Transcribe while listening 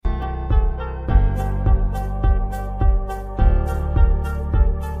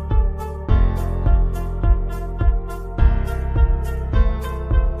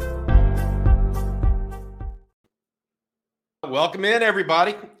Welcome in,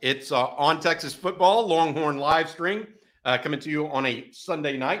 everybody. It's On Texas Football, Longhorn live stream, coming to you on a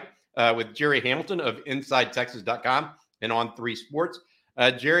Sunday night with Jerry Hamilton of InsideTexas.com and On3 Sports.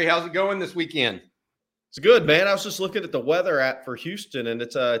 Jerry, how's it going this weekend? It's good, man. I was just looking at the weather app for Houston, and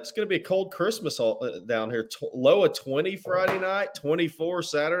it's going to be a cold Christmas down here. Low of 20 Friday night, 24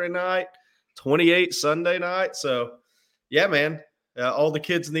 Saturday night, 28 Sunday night. So, yeah, man, all the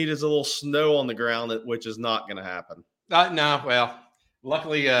kids need is a little snow on the ground, which is not going to happen. No, well,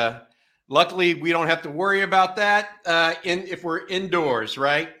 luckily we don't have to worry about that if we're indoors,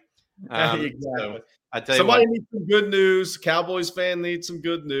 right? Exactly. So I tell you Somebody needs some good news. Cowboys fan needs some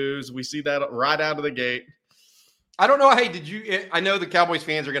good news. We see that right out of the gate. I don't know. Hey, I know the Cowboys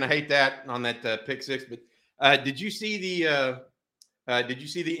fans are going to hate that on that pick six, but did you see the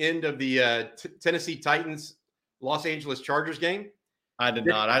end of the Tennessee Titans Los Angeles Chargers game? I did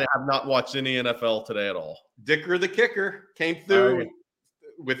not. I have not watched any NFL today at all. Dicker, the kicker, came through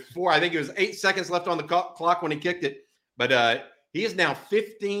with 8 seconds left on the clock when he kicked it. But he is now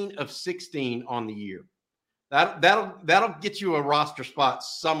 15 of 16 on the year. That'll get you a roster spot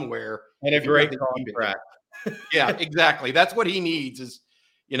somewhere. And a great contract. Yeah, exactly. That's what he needs is,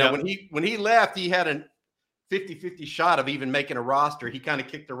 when he left, he had a 50-50 shot of even making a roster. He kind of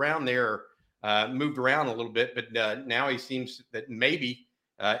kicked around there, moved around a little bit, but now he seems that maybe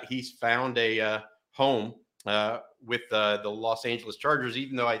he's found a home with the Los Angeles Chargers,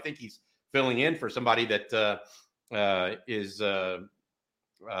 even though I think he's filling in for somebody that is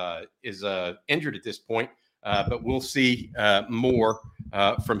injured at this point. But we'll see more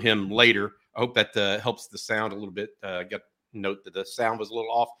from him later. I hope that helps the sound a little bit. Got a note that the sound was a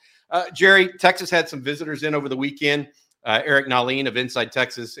little off. Jerry, Texas had some visitors in over the weekend. Eric Nahlin of Inside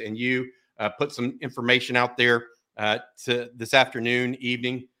Texas and you put some information out there to this afternoon,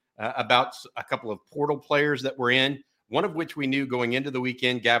 evening, about a couple of portal players that were in, one of which we knew going into the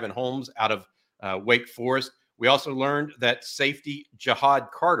weekend, Gavin Holmes out of Wake Forest. We also learned that safety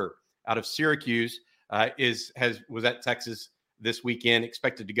Jihad Carter out of Syracuse was at Texas this weekend,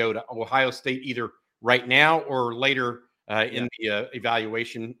 expected to go to Ohio State either right now or later in the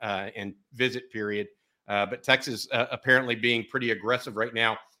evaluation and visit period. But Texas apparently being pretty aggressive right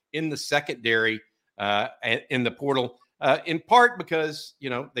now in the secondary in the portal, in part because,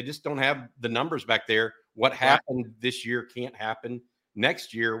 they just don't have the numbers back there. What happened this year can't happen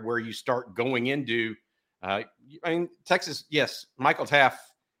next year, where you start going into Texas. Yes, Michael Taft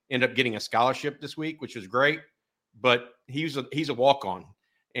ended up getting a scholarship this week, which was great, but he's a walk-on.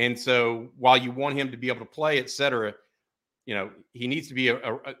 And so while you want him to be able to play, et cetera, he needs to be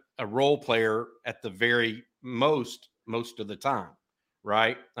a role player at the very most of the time.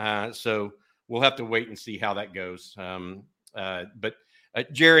 Right. So we'll have to wait and see how that goes. But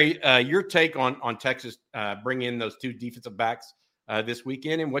Jerry, your take on Texas bringing in those two defensive backs this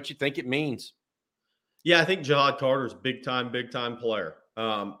weekend and what you think it means. Yeah, I think Jihad Carter is a big time player.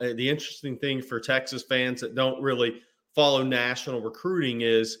 The interesting thing for Texas fans that don't really follow national recruiting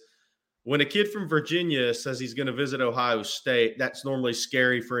is when a kid from Virginia says he's going to visit Ohio State, that's normally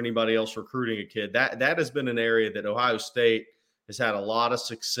scary for anybody else recruiting a kid. That has been an area that Ohio State has had a lot of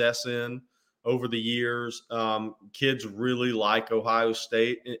success in over the years. Kids really like Ohio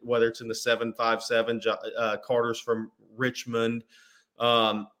State, whether it's in the 757, Carter's from Richmond.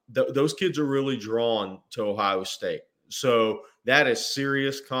 Those kids are really drawn to Ohio State. So that is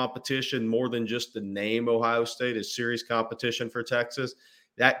serious competition, more than just the name Ohio State is serious competition for Texas.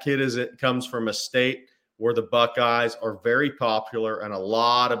 That kid comes from a state where the Buckeyes are very popular, and a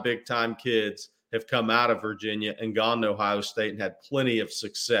lot of big-time kids have come out of Virginia and gone to Ohio State and had plenty of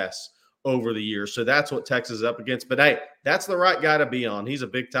success over the years. So that's what Texas is up against. But, hey, that's the right guy to be on. He's a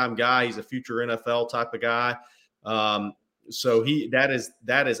big-time guy. He's a future NFL type of guy. So that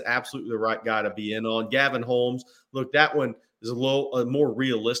is absolutely the right guy to be in on. Gavin Holmes, look, that one is a little more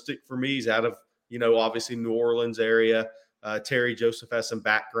realistic for me. He's out of, obviously New Orleans area. Terry Joseph has some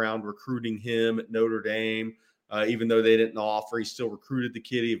background recruiting him at Notre Dame. Even though they didn't offer, he still recruited the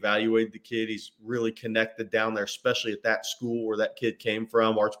kid. He evaluated the kid. He's really connected down there, especially at that school where that kid came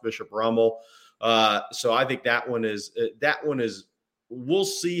from, Archbishop Rummel. So I think that one is we'll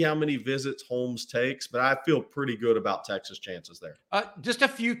see how many visits Holmes takes, but I feel pretty good about Texas' chances there. Just a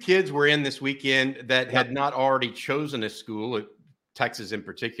few kids were in this weekend that had not already chosen a school, Texas in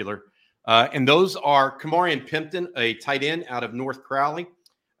particular. And those are Kamarian Pimpton, a tight end out of North Crowley,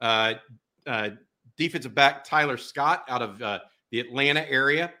 defensive back Tyler Scott out of the Atlanta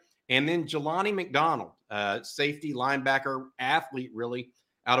area, and then Jelani McDonald, safety, linebacker, athlete really,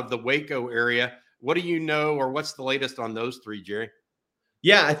 out of the Waco area. What do you know, or what's the latest on those three, Jerry?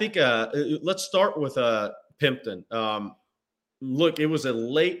 Yeah, I think let's start with Pimpton. look, it was a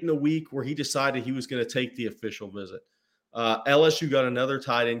late in the week where he decided he was going to take the official visit. LSU got another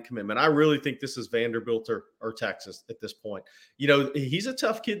tight end commitment. I really think this is Vanderbilt or Texas at this point. He's a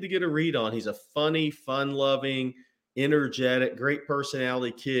tough kid to get a read on. He's a funny, fun-loving, energetic, great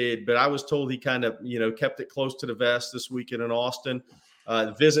personality kid. But I was told he kind of, kept it close to the vest this weekend in Austin.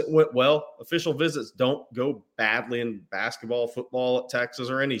 The visit went well. Official visits don't go badly in basketball, football at Texas,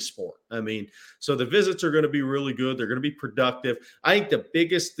 or any sport. So the visits are going to be really good. They're going to be productive. I think the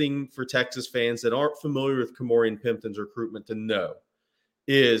biggest thing for Texas fans that aren't familiar with Kamorian Pimpton's recruitment to know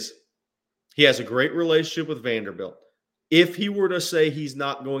is he has a great relationship with Vanderbilt. If he were to say he's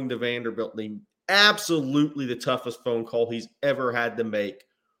not going to Vanderbilt, absolutely the toughest phone call he's ever had to make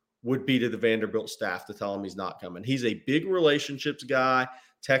would be to the Vanderbilt staff to tell him he's not coming. He's a big relationships guy.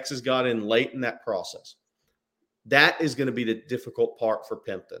 Texas got in late in that process. That is going to be the difficult part for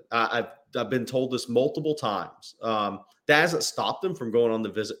Pimpton. I've been told this multiple times. That hasn't stopped him from going on the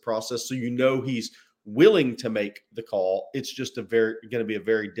visit process, so he's willing to make the call. It's just going to be a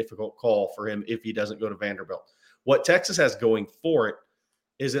very difficult call for him if he doesn't go to Vanderbilt. What Texas has going for it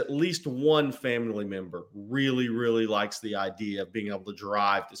is at least one family member really, really likes the idea of being able to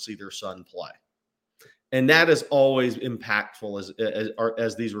drive to see their son play. And that is always impactful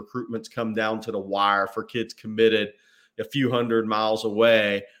as these recruitments come down to the wire for kids committed a few hundred miles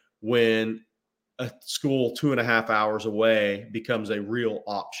away, when a school 2.5 hours away becomes a real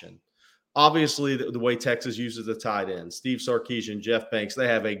option. Obviously, the way Texas uses the tight end, Steve Sarkisian, Jeff Banks, they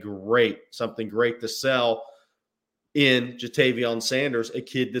have something great to sell in Jatavion Sanders, a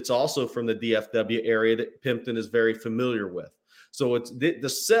kid that's also from the DFW area that Pimpton is very familiar with. So the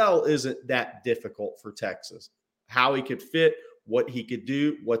sell isn't that difficult for Texas. How he could fit, what he could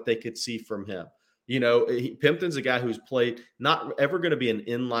do, what they could see from him. Pimpton's a guy who's played, not ever going to be an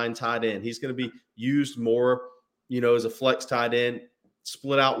inline tight end. He's going to be used more, as a flex tight end,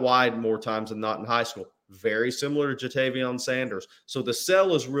 split out wide more times than not in high school. Very similar to Jatavion Sanders. So the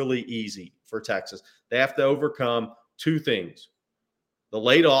sell is really easy for Texas. They have to overcome two things: the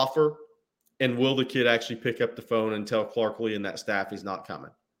late offer, and will the kid actually pick up the phone and tell Clark Lee and that staff he's not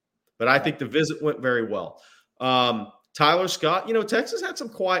coming. But I think the visit went very well. Tyler Scott, Texas had some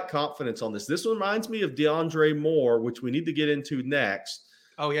quiet confidence on this. This reminds me of DeAndre Moore, which we need to get into next.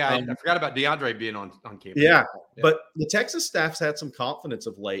 Oh, yeah. I forgot about DeAndre being on campus. Yeah, but the Texas staff's had some confidence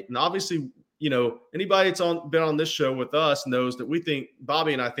of late. And obviously, anybody that's been on this show with us knows that we think,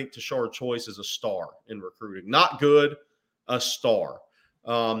 Bobby and I think Tashard Choice is a star in recruiting. Not good, a star.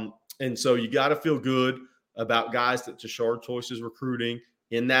 And so you got to feel good about guys that Tashard Choice is recruiting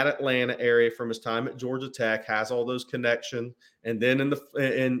in that Atlanta area from his time at Georgia Tech, has all those connections. And then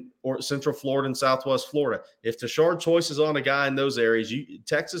in Central Florida and Southwest Florida, if Tashard Choice is on a guy in those areas,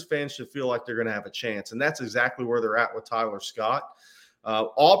 Texas fans should feel like they're going to have a chance. And that's exactly where they're at with Tyler Scott.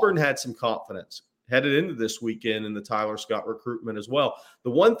 Auburn had some confidence headed into this weekend in the Tyler Scott recruitment as well.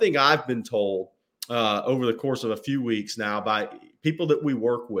 The one thing I've been told over the course of a few weeks now by people that we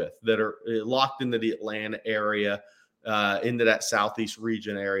work with that are locked into the Atlanta area, into that Southeast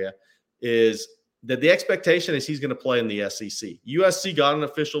region area, is that the expectation is he's going to play in the SEC. USC got an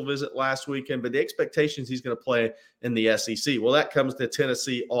official visit last weekend, but the expectation is he's going to play in the SEC. Well, that comes to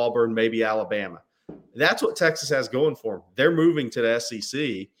Tennessee, Auburn, maybe Alabama. That's what Texas has going for them. They're moving to the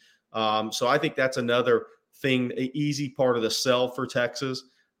SEC. So I think that's another thing, an easy part of the sell for Texas.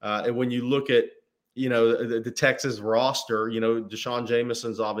 And when you look at, the Texas roster, Deshaun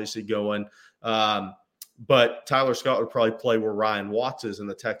Jameson's obviously going. But Tyler Scott would probably play where Ryan Watts is in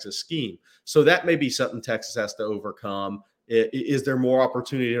the Texas scheme. So that may be something Texas has to overcome. Is there more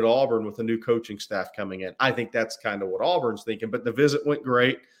opportunity at Auburn with a new coaching staff coming in? I think that's kind of what Auburn's thinking. But the visit went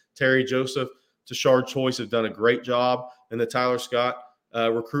great. Terry Joseph, Tashard Choice have done a great job in the Tyler Scott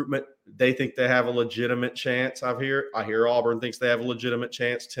recruitment. They think they have a legitimate chance. I hear Auburn thinks they have a legitimate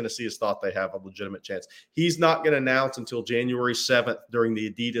chance. Tennessee has thought they have a legitimate chance. He's not going to announce until January 7th during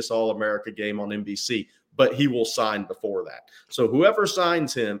the Adidas All-America game on NBC, but he will sign before that. So whoever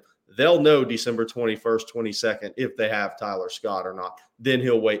signs him, they'll know December 21st, 22nd if they have Tyler Scott or not. Then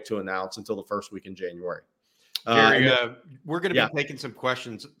he'll wait to announce until the first week in January. Jerry, we're going to be taking some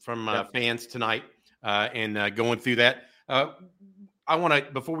questions from fans tonight and going through that.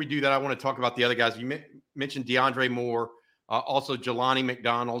 Before we do that, I want to talk about the other guys. You mentioned DeAndre Moore. Also, Jelani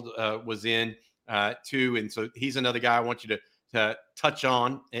McDonald was in too. And so he's another guy I want you to touch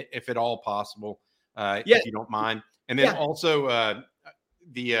on, if at all possible, if you don't mind. And then also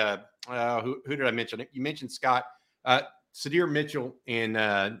who did I mention? You mentioned Scott, Sadir Mitchell and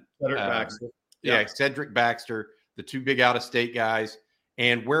Cedric Baxter. Cedric Baxter, the two big out-of-state guys.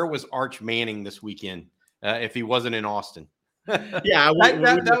 And where was Arch Manning this weekend if he wasn't in Austin? Yeah,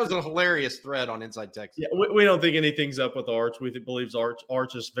 that was a hilarious thread on Inside Texas. Yeah, we don't think anything's up with Arch. We believes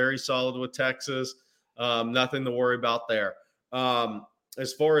Arch is very solid with Texas. Nothing to worry about there.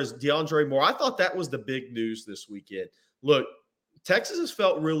 As far as DeAndre Moore, I thought that was the big news this weekend. Look, Texas has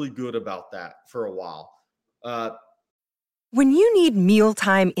felt really good about that for a while. When you need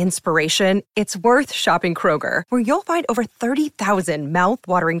mealtime inspiration, it's worth shopping Kroger, where you'll find over 30,000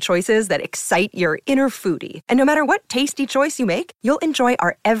 mouth-watering choices that excite your inner foodie. And no matter what tasty choice you make, you'll enjoy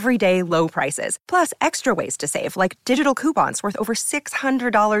our everyday low prices, plus extra ways to save, like digital coupons worth over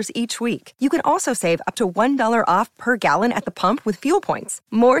 $600 each week. You can also save up to $1 off per gallon at the pump with fuel points.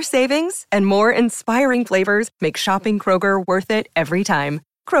 More savings and more inspiring flavors make shopping Kroger worth it every time.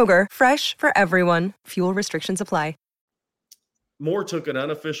 Kroger, fresh for everyone. Fuel restrictions apply. Moore took an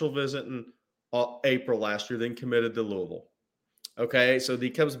unofficial visit in April last year, then committed to Louisville. Okay, so he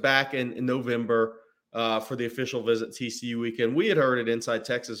comes back in November for the official visit TCU weekend. We had heard at Inside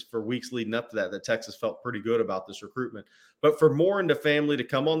Texas for weeks leading up to that Texas felt pretty good about this recruitment. But for Moore and the family to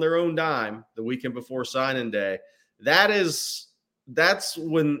come on their own dime the weekend before signing day, that's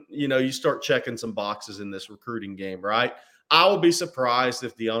when, you start checking some boxes in this recruiting game, right? I will be surprised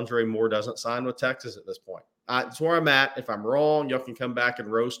if DeAndre Moore doesn't sign with Texas at this point. That's where I'm at. If I'm wrong, y'all can come back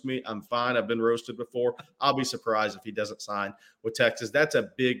and roast me. I'm fine. I've been roasted before. I'll be surprised if he doesn't sign with Texas. That's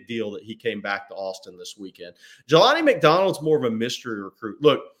a big deal that he came back to Austin this weekend. Jelani McDonald's more of a mystery recruit.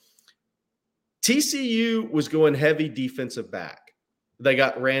 Look, TCU was going heavy defensive back. They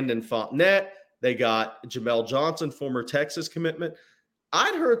got Randon Fontenette. They got Jamel Johnson, former Texas commitment.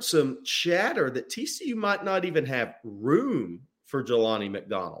 I'd heard some chatter that TCU might not even have room for Jelani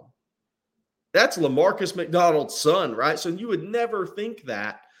McDonald. That's LaMarcus McDonald's son, right? So you would never think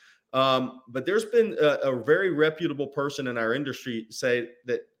that. But there's been a very reputable person in our industry say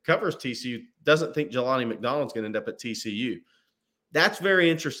that covers TCU doesn't think Jelani McDonald's going to end up at TCU. That's very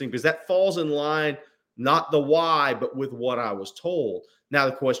interesting because that falls in line, not the why, but with what I was told. Now,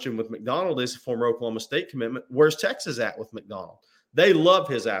 the question with McDonald is, former Oklahoma State commitment, where's Texas at with McDonald? They love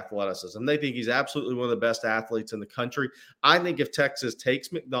his athleticism. They think he's absolutely one of the best athletes in the country. I think if Texas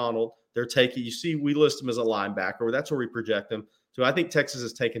takes McDonald, they're taking, you see, we list him as a linebacker. That's where we project him. So I think Texas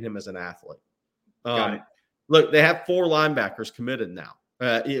has taken him as an athlete. Look, they have 4 linebackers committed now.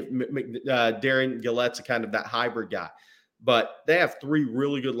 Darian Gillette's kind of that hybrid guy. But they have 3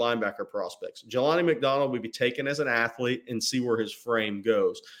 really good linebacker prospects. Jelani McDonald would be taken as an athlete and see where his frame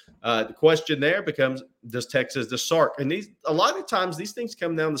goes. The question there becomes, does Sark? And a lot of times these things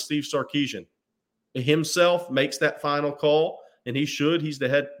come down to Steve Sarkisian. Himself makes that final call, and he should. He's the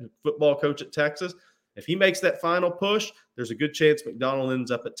head football coach at Texas. If he makes that final push, there's a good chance McDonald ends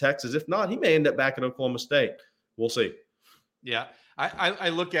up at Texas. If not, he may end up back at Oklahoma State. We'll see. Yeah, I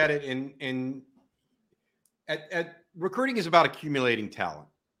look at it at recruiting is about accumulating talent,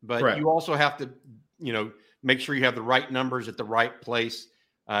 but Correct. You also have to, make sure you have the right numbers at the right place,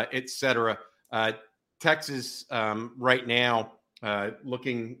 et cetera. Texas right now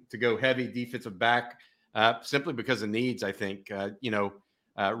looking to go heavy defensive back simply because of needs. I think,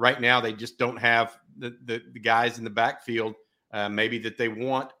 right now they just don't have the guys in the backfield maybe that they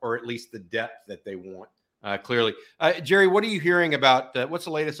want, or at least the depth that they want. Clearly, Jerry, what are you hearing about? What's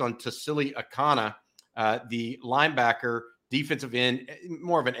the latest on Tassili Akana? The linebacker, defensive end,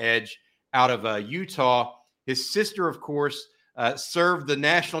 more of an edge out of Utah. His sister, of course, served the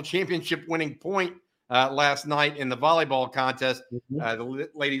national championship winning point last night in the volleyball contest. The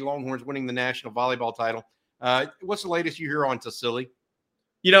Lady Longhorns winning the national volleyball title. What's the latest you hear on Tassili?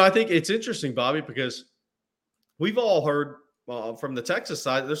 I think it's interesting, Bobby, because we've all heard from the Texas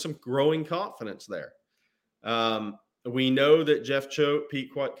side, there's some growing confidence there. We know that Jeff Choate,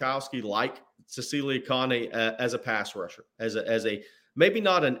 Pete Kwiatkowski like Tassili Akana as a pass rusher, as a maybe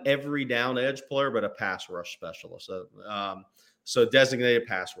not an every down edge player, but a pass rush specialist. So designated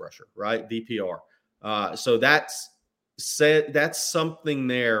pass rusher, right? DPR. So that's something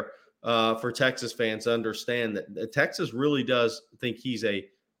there for Texas fans to understand that Texas really does think he's a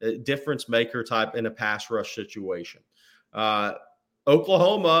difference maker type in a pass rush situation.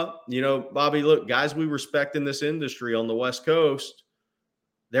 Oklahoma, Bobby, look, guys we respect in this industry on the West Coast,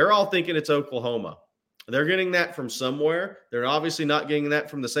 they're all thinking it's Oklahoma. They're getting that from somewhere. They're obviously not getting that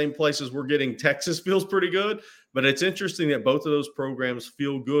from the same places we're getting. Texas feels pretty good, but it's interesting that both of those programs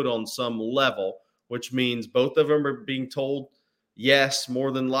feel good on some level, which means both of them are being told, yes,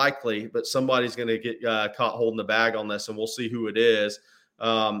 more than likely, but somebody's going to get caught holding the bag on this, and we'll see who it is.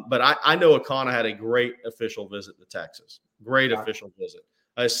 But I know Akana had a great official visit to Texas. Great official visit.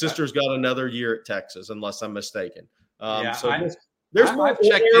 His sister's got another year at Texas, unless I'm mistaken. There's more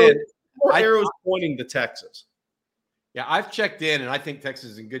arrows pointing to Texas. Yeah, I've checked in, and I think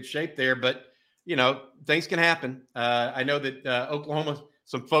Texas is in good shape there. But things can happen. I know that Oklahoma.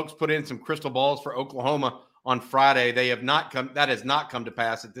 Some folks put in some crystal balls for Oklahoma on Friday. They have not come. That has not come to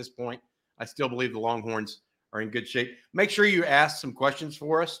pass at this point. I still believe the Longhorns are in good shape. Make sure you ask some questions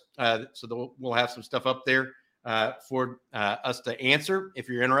for us, so we'll have some stuff up there for us to answer if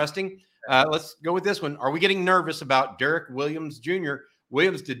you're interested. Let's go with this one. Are we getting nervous about Derek Williams Jr.?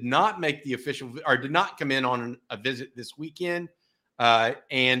 Williams did not make the official or did not come in on a visit this weekend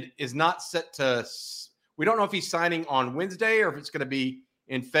and is not set to – we don't know if he's signing on Wednesday or if it's going to be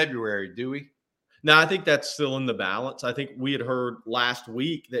in February, do we? No, I think that's still in the balance. I think we had heard last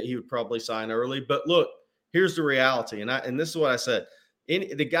week that he would probably sign early. But look, here's the reality, and this is what I said.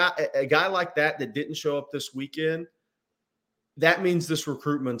 A guy like that didn't show up this weekend, that means this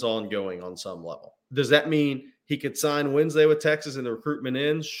recruitment's ongoing on some level. Does that mean he could sign Wednesday with Texas and the recruitment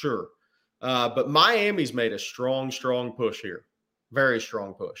ends? Sure. But Miami's made a strong push here. Very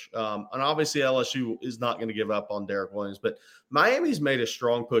strong push. And obviously LSU is not going to give up on Derek Williams, but Miami's made a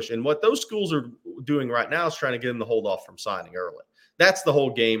strong push. And what those schools are doing right now is trying to get him to hold off from signing early. That's the whole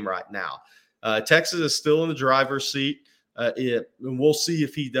game right now. Texas is still in the driver's seat. And we'll see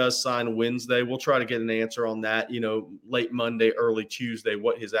if he does sign Wednesday. We'll try to get an answer on that, late Monday, early Tuesday,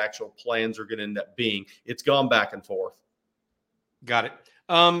 what his actual plans are going to end up being. It's gone back and forth. Got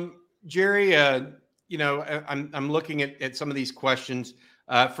it. Jerry, I'm looking at some of these questions.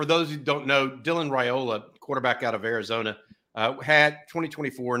 For those who don't know, Dylan Raiola, quarterback out of Arizona, had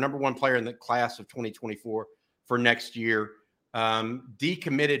 2024, number one player in the class of 2024 for next year,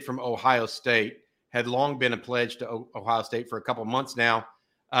 decommitted from Ohio State, had long been a pledge to Ohio State for a couple of months now.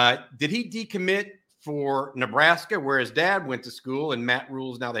 Did he decommit for Nebraska, where his dad went to school and Matt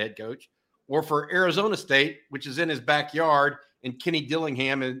Rule's now the head coach, or for Arizona State, which is in his backyard, and Kenny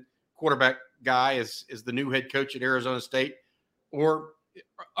Dillingham, a quarterback guy, is the new head coach at Arizona State? Or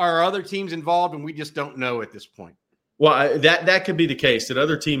are other teams involved and we just don't know at this point? Well, that could be the case, that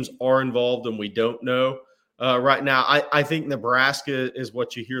other teams are involved and we don't know right now. I think Nebraska is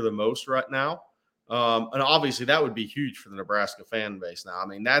what you hear the most right now. And obviously that would be huge for the Nebraska fan base now. I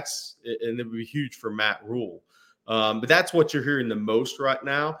mean, and it would be huge for Matt Rule. But that's what you're hearing the most right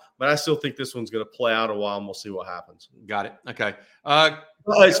now. But I still think this one's going to play out a while and we'll see what happens. Got it. Okay.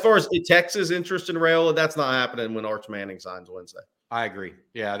 As far as Texas interest in Raiola, that's not happening when Arch Manning signs Wednesday. I agree.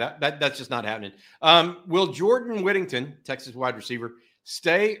 Yeah, that's just not happening. Will Jordan Whittington, Texas wide receiver,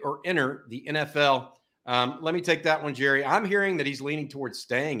 stay or enter the NFL? Let me take that one, Jerry. I'm hearing that he's leaning towards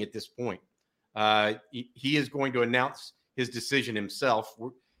staying at this point. He is going to announce his decision himself.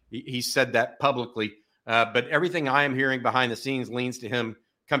 He said that publicly. But everything I am hearing behind the scenes leans to him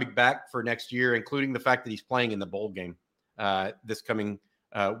coming back for next year, including the fact that he's playing in the bowl game this coming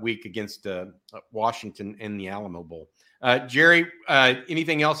week against Washington in the Alamo Bowl. Jerry,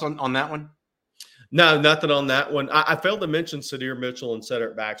 anything else on that one? No, nothing on that one. I failed to mention Sadir Mitchell and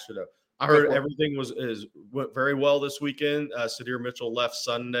Cedric Baxter, though. I heard everything went very well this weekend. Sadir Mitchell left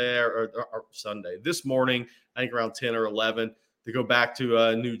Sunday or Sunday this morning, I think around 10 or 11, to go back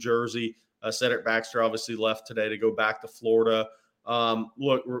to New Jersey. Cedric Baxter obviously left today to go back to Florida.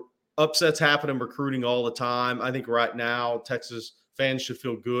 Look, upsets happen in recruiting all the time. I think right now Texas fans should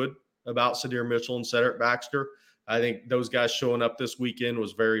feel good about Sadir Mitchell and Cedric Baxter. I think those guys showing up this weekend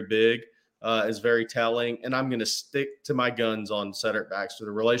was very big, is very telling. And I'm going to stick to my guns on Cedric Baxter.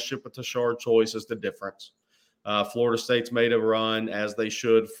 The relationship with Tashard Choice is the difference. Florida State's made a run, as they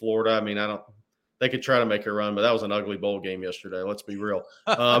should. Florida, I mean, they could try to make a run, but that was an ugly bowl game yesterday. Let's be real.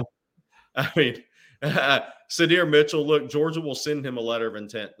 Sadir Mitchell, look, Georgia will send him a letter of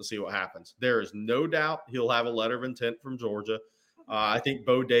intent to see what happens. There is no doubt he'll have a letter of intent from Georgia. I think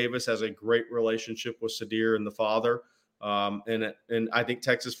Bo Davis has a great relationship with Sadir and the father. And I think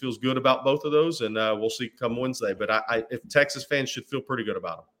Texas feels good about both of those, and we'll see come Wednesday. But if Texas fans should feel pretty good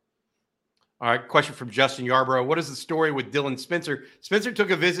about them. All right, question from Justin Yarbrough. What is the story with Dylan Spencer? Spencer took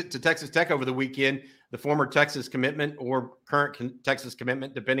a visit to Texas Tech over the weekend, the former Texas commitment or current Texas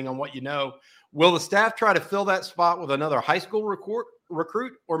commitment, depending on what you know. Will the staff try to fill that spot with another high school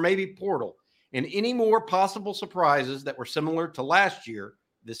recruit or maybe portal? And any more possible surprises that were similar to last year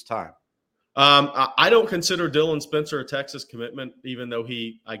this time? I don't consider Dylan Spencer a Texas commitment, even though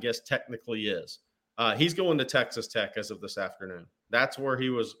he, I guess, technically is. He's going to Texas Tech as of this afternoon. That's where he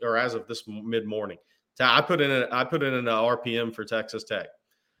was, or as of this mid-morning. I put in an RPM for Texas Tech.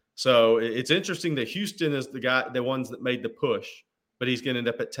 So it's interesting that Houston is the ones that made the push, but he's going to end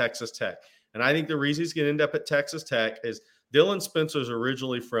up at Texas Tech. And I think the reason he's going to end up at Texas Tech is Dylan Spencer's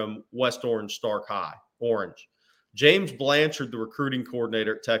originally from West Orange, Stark High, Orange. James Blanchard, the recruiting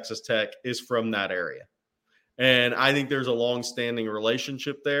coordinator at Texas Tech, is from that area. And I think there's a long-standing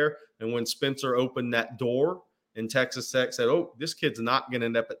relationship there. And when Spencer opened that door and Texas Tech said, oh, this kid's not going to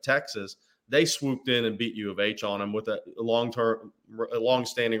end up at Texas, they swooped in and beat U of H on him with a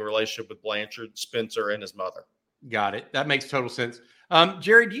long-standing relationship with Blanchard, Spencer, and his mother. Got it. That makes total sense.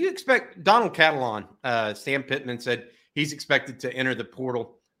 Jerry, do you expect Donald Catalon? Sam Pittman said he's expected to enter the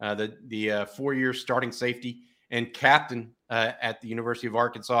portal, the 4-year starting safety and captain at the University of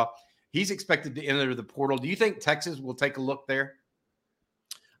Arkansas. He's expected to enter the portal. Do you think Texas will take a look there?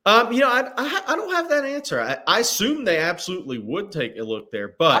 I don't have that answer. I assume they absolutely would take a look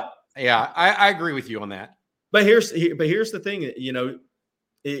there, but I agree with you on that. But here's the thing,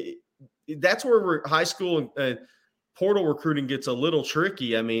 that's where high school and portal recruiting gets a little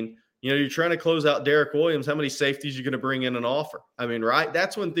tricky. I mean, you're trying to close out Derek Williams. How many safeties are you going to bring in an offer? I mean, right?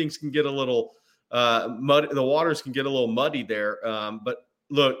 That's when things can get a little muddy. The waters can get a little muddy there. But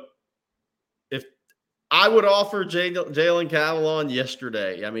look, if I would offer Jalen Catalon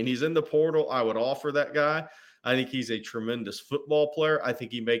yesterday, I mean, he's in the portal. I would offer that guy. I think he's a tremendous football player. I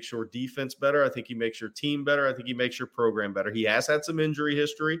think he makes your defense better. I think he makes your team better. I think he makes your program better. He has had some injury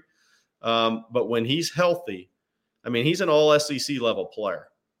history. But when he's healthy, I mean, he's an all SEC level player.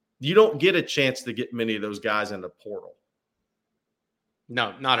 You don't get a chance to get many of those guys in the portal.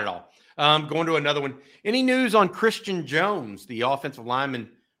 No, not at all. Going to another one. Any news on Christian Jones, the offensive lineman,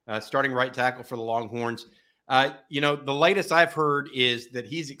 starting right tackle for the Longhorns? The latest I've heard is that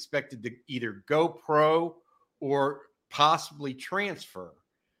he's expected to either go pro or possibly transfer.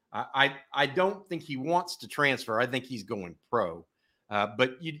 I don't think he wants to transfer. I think he's going pro.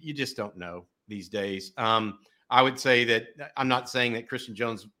 But you just don't know these days. I would say that I'm not saying that Christian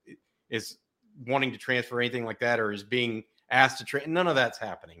Jones is wanting to transfer or anything like that, or is being asked to transfer. None of that's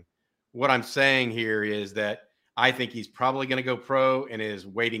happening. What I'm saying here is that I think he's probably going to go pro and is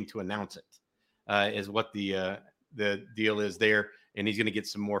waiting to announce it, is what the deal is there. And he's going to get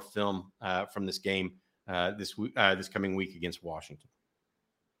some more film from this game this coming week against Washington.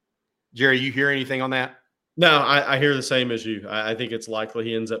 Jerry, you hear anything on that? No, I hear the same as you. I think it's likely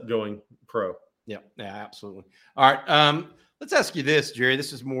he ends up going pro. Yeah, absolutely. All right. Let's ask you this, Jerry.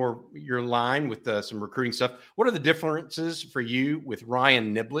 This is more your line with some recruiting stuff. What are the differences for you with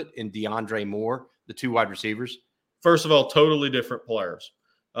Ryan Niblett and DeAndre Moore, the two wide receivers? First of all, totally different players.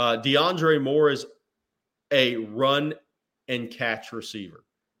 DeAndre Moore is a run and catch receiver.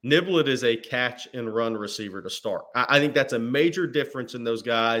 Niblett is a catch and run receiver to start. I think that's a major difference in those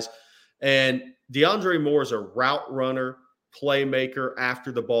guys. And DeAndre Moore is a route runner, playmaker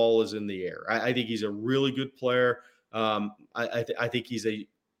after the ball is in the air. I think he's a really good player. I think he's a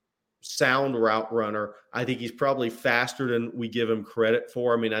sound route runner. I think he's probably faster than we give him credit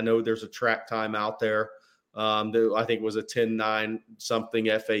for. I mean, I know there's a track time out there that I think was a 10.9 something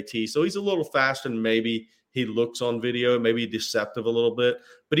FAT. So he's a little faster than maybe he looks on video, maybe deceptive a little bit.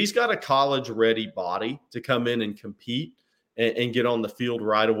 But he's got a college-ready body to come in and compete and get on the field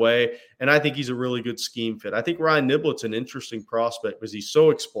right away. And I think he's a really good scheme fit. I think Ryan Niblett's an interesting prospect because he's so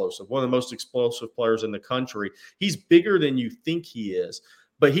explosive, one of the most explosive players in the country. He's bigger than you think he is,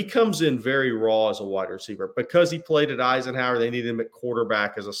 but he comes in very raw as a wide receiver. Because he played at Eisenhower, they needed him at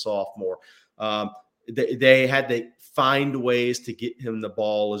quarterback as a sophomore. They had to find ways to get him the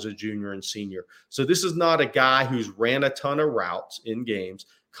ball as a junior and senior. So this is not a guy who's ran a ton of routes in games,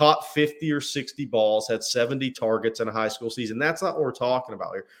 caught 50 or 60 balls, had 70 targets in a high school season. That's not what we're talking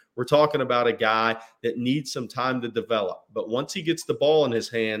about here. We're talking about a guy that needs some time to develop. But once he gets the ball in his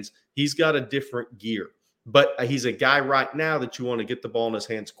hands, he's got a different gear. But he's a guy right now that you want to get the ball in his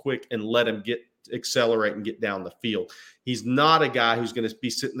hands quick and let him accelerate and get down the field. He's not a guy who's going to be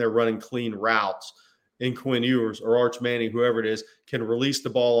sitting there running clean routes. And Quinn Ewers or Arch Manning, whoever it is, can release the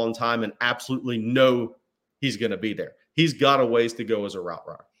ball on time and absolutely know he's going to be there. He's got a ways to go as a route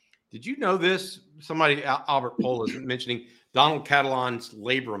runner. Did you know this? Somebody, Albert Pohl, is mentioning Donald Catalon's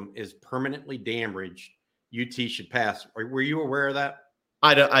labrum is permanently damaged. UT should pass. Were you aware of that?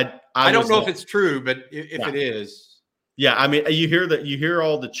 I don't know if it's true, but if it is. Yeah, I mean, you hear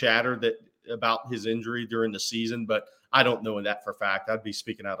all the chatter about his injury during the season, but I don't know that for a fact. I'd be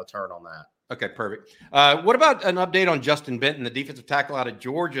speaking out of turn on that. Okay, perfect. What about an update on Justin Benton, the defensive tackle out of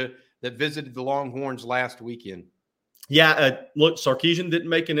Georgia that visited the Longhorns last weekend? Yeah, look, Sarkisian didn't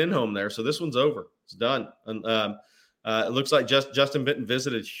make an in-home there, so this one's over. It's done. And it looks like Justin Benton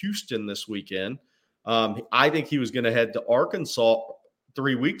visited Houston this weekend. I think he was going to head to Arkansas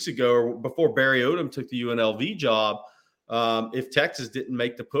 3 weeks ago or before Barry Odom took the UNLV job if Texas didn't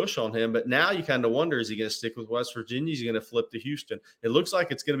make the push on him. But now you kind of wonder, is he going to stick with West Virginia? Is he going to flip to Houston? It looks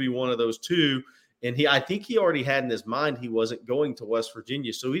like it's going to be one of those two. And I think he already had in his mind he wasn't going to West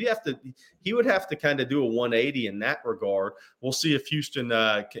Virginia. So he would have to kind of do a 180 in that regard. We'll see if Houston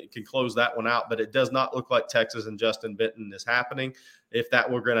can close that one out, but it does not look like Texas and Justin Benton is happening. If that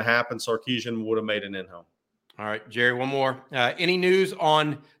were going to happen, Sarkisian would have made an in-home. All right, Jerry, one more. Any news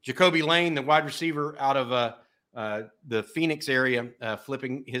on Jacoby Lane, the wide receiver out of the Phoenix area,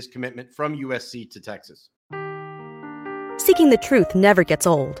 flipping his commitment from USC to Texas? Seeking the truth never gets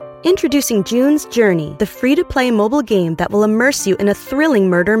old. Introducing June's Journey, the free-to-play mobile game that will immerse you in a thrilling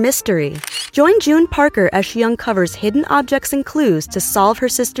murder mystery. Join June Parker as she uncovers hidden objects and clues to solve her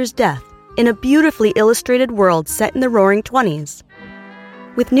sister's death in a beautifully illustrated world set in the Roaring '20s.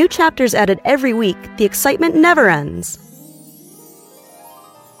 With new chapters added every week, the excitement never ends.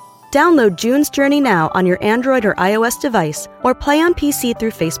 Download June's Journey now on your Android or iOS device, or play on PC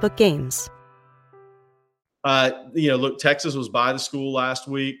through Facebook Games. Look, Texas was by the school last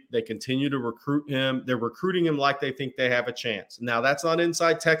week. They continue to recruit him. They're recruiting him like they think they have a chance. Now, that's not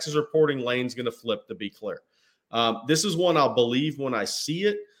inside Texas reporting. Lane's going to flip, to be clear. This is one I'll believe when I see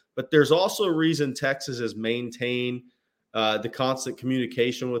it, but there's also a reason Texas has maintained the constant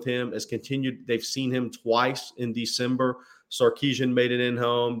communication with him, has continued. They've seen him twice in December. Sarkisian made it in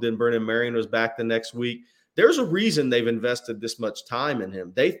home. Then Brennan Marion was back the next week. There's a reason they've invested this much time in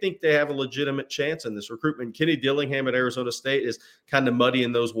him. They think they have a legitimate chance in this recruitment. Kenny Dillingham at Arizona State is kind of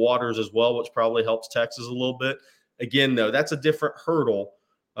muddying those waters as well, which probably helps Texas a little bit. Again, though, that's a different hurdle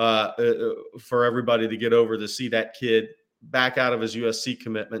for everybody to get over, to see that kid back out of his USC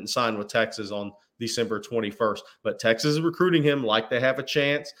commitment and sign with Texas on December 21st. But Texas is recruiting him like they have a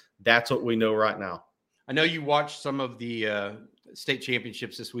chance. That's what we know right now. I know you watched some of the state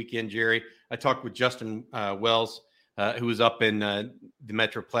championships this weekend, Jerry. I talked with Justin Wells, who was up in the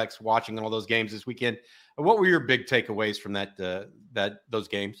Metroplex watching all those games this weekend. What were your big takeaways from those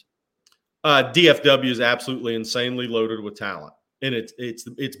games? DFW is absolutely insanely loaded with talent, and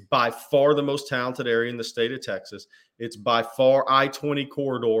it's by far the most talented area in the state of Texas. It's by far I-20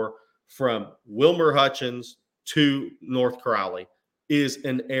 corridor from Wilmer Hutchins to North Crowley is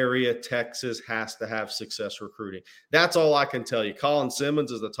an area Texas has to have success recruiting. That's all I can tell you. Colin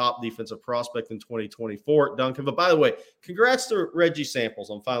Simmons is the top defensive prospect in 2024 at Duncan. But by the way, congrats to Reggie Samples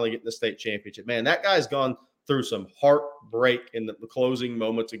on finally getting the state championship. Man, that guy's gone through some heartbreak in the closing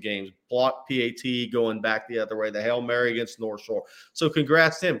moments of games. Blocked PAT going back the other way, the Hail Mary against North Shore. So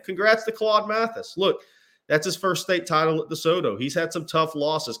congrats to him. Congrats to Claude Mathis. Look, that's his first state title at DeSoto. He's had some tough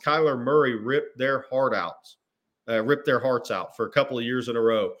losses. Kyler Murray ripped their hearts out for a couple of years in a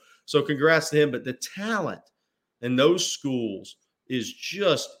row. So congrats to him. But the talent in those schools is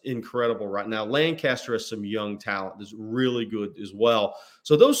just incredible right now. Lancaster has some young talent that's really good as well.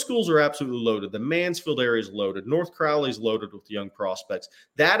 So those schools are absolutely loaded. The Mansfield area is loaded. North Crowley is loaded with young prospects.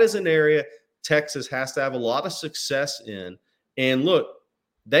 That is an area Texas has to have a lot of success in. And look,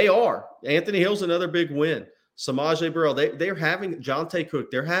 they are. Anthony Hill's another big win. Samaje Burrell, they're having Jonte Cook.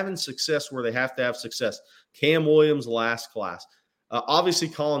 They're having success where they have to have success. Cam Williams, last class. Obviously,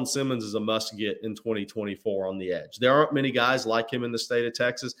 Colin Simmons is a must-get in 2024 on the edge. There aren't many guys like him in the state of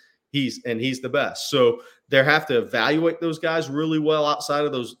Texas. He's the best. So they have to evaluate those guys really well outside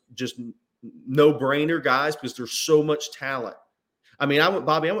of those just no-brainer guys because there's so much talent. I mean, I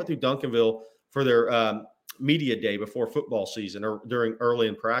went through Duncanville for their media day before football season or during early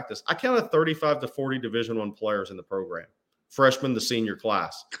in practice. I counted 35 to 40 Division I players in the program, freshman to senior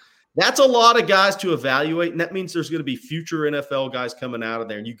class. That's a lot of guys to evaluate, and that means there's going to be future NFL guys coming out of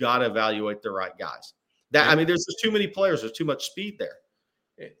there, and you got to evaluate the right guys. There's just too many players. There's too much speed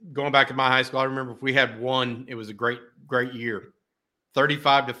there. Going back to my high school, I remember if we had one, it was a great year.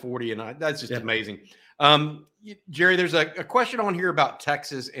 35 to 40, and that's just amazing. Jerry, there's a question on here about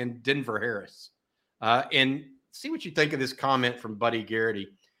Texas and Denver Harris. And see what you think of this comment from Buddy Garrity.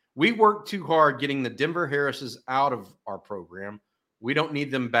 We worked too hard getting the Denver Harrises out of our program. We don't need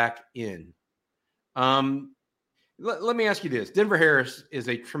them back in. Let me ask you this. Denver Harris is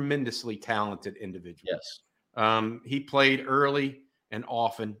a tremendously talented individual. Yes. He played early and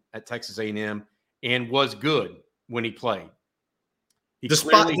often at Texas A&M and was good when he played.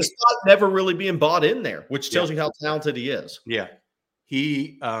 Despite never really being bought in there, which tells you how talented he is. Yeah.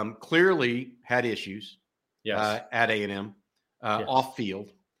 He clearly had issues at A&M off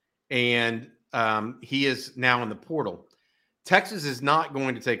field, and he is now in the portal. Texas is not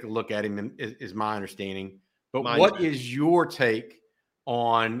going to take a look at him, is my understanding. But what is your take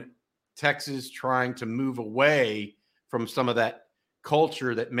on Texas trying to move away from some of that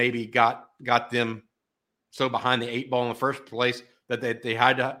culture that maybe got them so behind the eight ball in the first place that they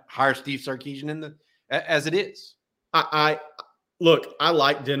had to hire Steve Sarkisian as it is? Look, I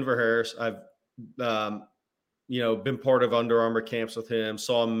like Denver Harris. been part of Under Armour camps with him,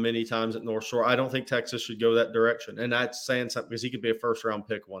 saw him many times at North Shore. I don't think Texas should go that direction. And that's saying something because he could be a first-round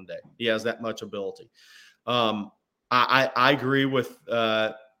pick one day. He has that much ability. I agree with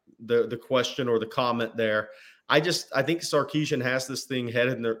the question or the comment there. I think Sarkisian has this thing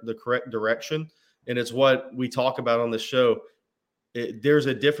headed in the correct direction, and it's what we talk about on the show. There's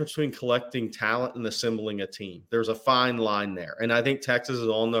a difference between collecting talent and assembling a team. There's a fine line there, and I think Texas is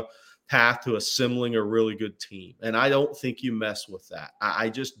on the path to assembling a really good team, and I don't think you mess with that. I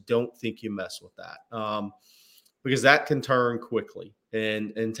just don't think you mess with that because that can turn quickly.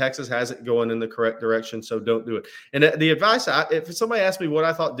 And Texas has it going in the correct direction, so don't do it. And the advice, if somebody asked me what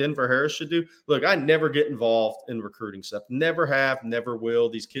I thought Denver Harris should do, look, I never get involved in recruiting stuff. Never have, never will.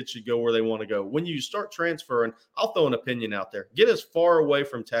 These kids should go where they want to go. When you start transferring, I'll throw an opinion out there. Get as far away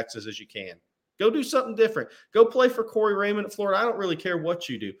from Texas as you can. Go do something different. Go play for Corey Raymond at Florida. I don't really care what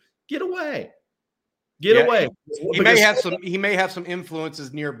you do. Get away. Get away. He may have some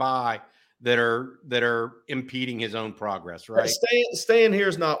influences nearby that are impeding his own progress, right? Staying here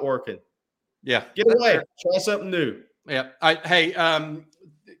is not working. Yeah. Get away. Try something new. Yeah.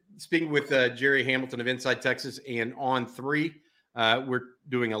 Speaking with Jerry Hamilton of Inside Texas and On3, we're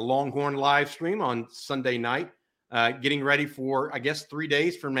doing a Longhorn live stream on Sunday night, getting ready for, I guess, 3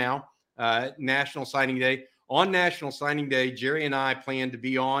 days from now, National Signing Day. On National Signing Day, Jerry and I plan to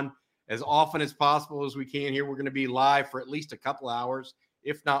be on as often as possible as we can here. We're going to be live for at least a couple hours,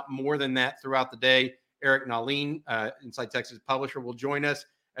 if not more than that, throughout the day. Eric Nahlin, Inside Texas publisher, will join us,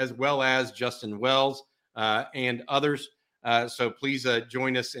 as well as Justin Wells and others. So please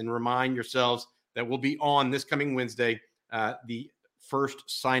join us and remind yourselves that we'll be on this coming Wednesday, the first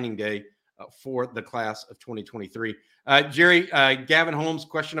signing day for the class of 2023. Jerry, Gavin Holmes,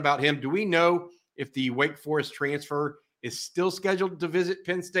 question about him. Do we know if the Wake Forest transfer is still scheduled to visit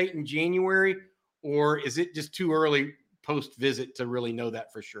Penn State in January, or is it just too early post-visit to really know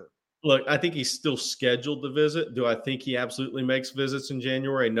that for sure? Look, I think he's still scheduled to visit. Do I think he absolutely makes visits in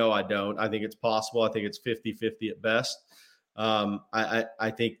January? No, I don't. I think it's possible. I think it's 50-50 at best.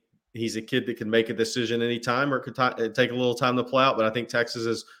 I think he's a kid that can make a decision anytime, or it could take a little time to play out. But I think Texas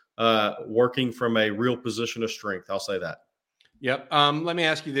is working from a real position of strength. I'll say that. Yep. Let me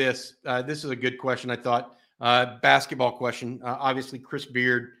ask you this. This is a good question, I thought. Basketball question. Obviously, Chris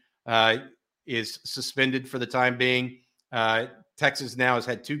Beard is suspended for the time being. Texas now has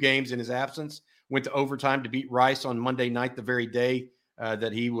had 2 games in his absence, went to overtime to beat Rice on Monday night, the very day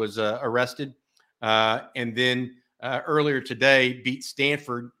that he was arrested. And then earlier today beat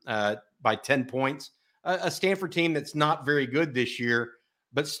Stanford by 10 points. A Stanford team that's not very good this year,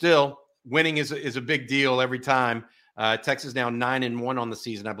 but still winning is a big deal every time. Texas now 9-1 on the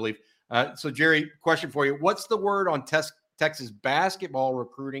season, I believe. So, Jerry, question for you. What's the word on Texas basketball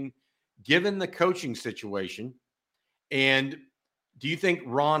recruiting given the coaching situation? And do you think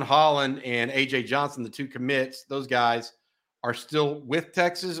Ron Holland and A.J. Johnson, the 2 commits, those guys are still with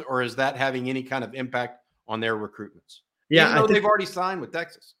Texas, or is that having any kind of impact on their recruitments? Yeah, I think they've already signed with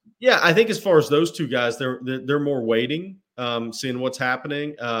Texas. Yeah, I think as far as those 2 guys, they're more waiting, seeing what's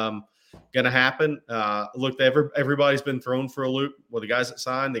happening. Going to happen. Look, everybody's been thrown for a loop. Well, the guys that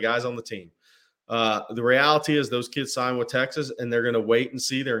signed, the guys on the team. The reality is those kids signed with Texas, and they're going to wait and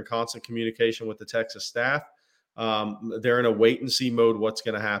see. They're in constant communication with the Texas staff. They're in a wait-and-see mode what's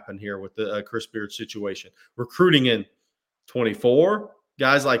going to happen here with the Chris Beard situation. Recruiting in 24,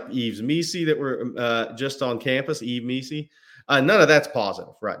 guys like Yves Missi that were just on campus, Yves Missi, none of that's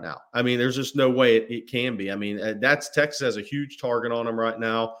positive right now. I mean, there's just no way it can be. I mean, Texas has a huge target on them right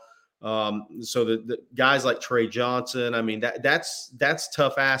now. So the guys like Trey Johnson, I mean, that's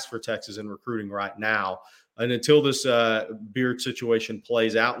tough ass for Texas in recruiting right now. And until this Beard situation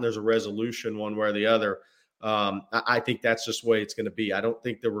plays out and there's a resolution one way or the other, I think that's just the way it's going to be. I don't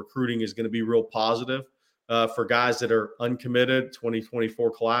think the recruiting is going to be real positive for guys that are uncommitted,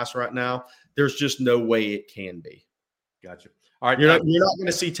 2024 class right now. There's just no way it can be. Gotcha. All right. You're not going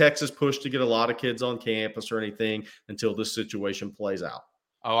to see Texas push to get a lot of kids on campus or anything until this situation plays out.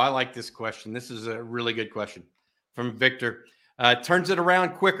 Oh, I like this question. This is a really good question from Victor. Turns it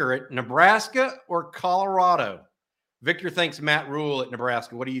around quicker at Nebraska or Colorado? Victor thinks Matt Rule at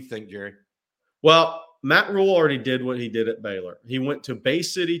Nebraska. What do you think, Jerry? Well, Matt Rule already did what he did at Baylor. He went to Bay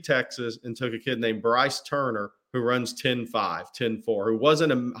City, Texas, and took a kid named Bryce Turner, who runs 10.5, 10.4, who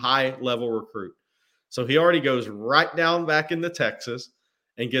wasn't a high-level recruit. So he already goes right down back into Texas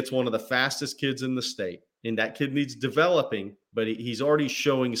and gets one of the fastest kids in the state. And that kid needs developing, but he's already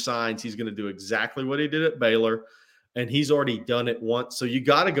showing signs he's going to do exactly what he did at Baylor, and he's already done it once. So you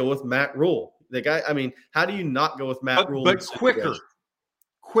got to go with Matt Rule. The guy, I mean, how do you not go with Matt Rule? But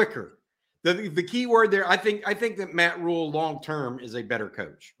quicker. The key word there, I think that Matt Rule long term is a better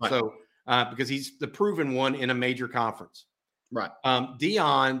coach. Right. So because he's the proven one in a major conference. Right.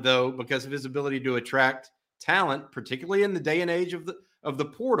 Deion, though, because of his ability to attract talent, particularly in the day and age of the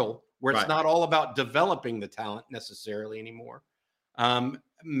portal, where it's not all about developing the talent necessarily anymore,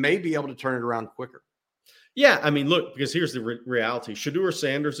 may be able to turn it around quicker. Yeah, I mean, look, because here's the reality. Shedeur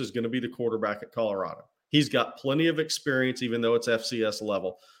Sanders is going to be the quarterback at Colorado. He's got plenty of experience, even though it's FCS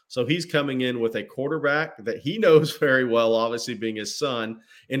level. So he's coming in with a quarterback that he knows very well, obviously being his son,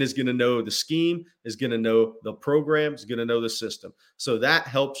 and is going to know the scheme, is going to know the program, is going to know the system. So that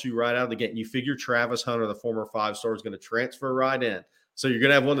helps you right out of the gate. You figure Travis Hunter, the former 5-star, is going to transfer right in. So you're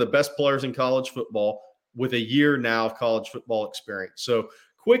going to have one of the best players in college football with a year now of college football experience. So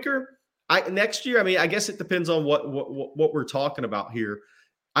quicker. Next year, I mean, I guess it depends on what we're talking about here.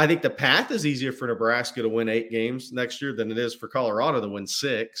 I think the path is easier for Nebraska to win 8 games next year than it is for Colorado to win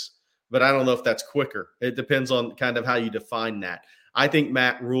 6. But I don't know if that's quicker. It depends on kind of how you define that. I think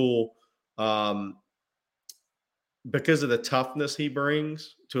Matt Rule, because of the toughness he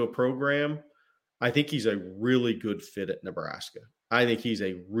brings to a program, I think he's a really good fit at Nebraska. I think he's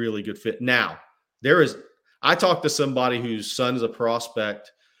a really good fit. Now, I talked to somebody whose son is a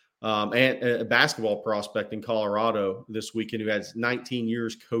prospect and a basketball prospect in Colorado this weekend who has 19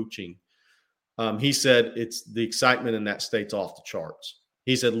 years coaching. He said it's the excitement in that state's off the charts.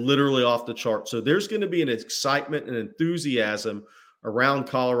 He said literally off the charts. So there's going to be an excitement and enthusiasm around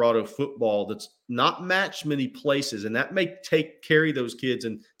Colorado football that's not matched many places, and that may carry those kids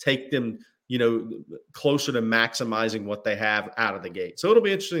and take them, closer to maximizing what they have out of the gate. So it'll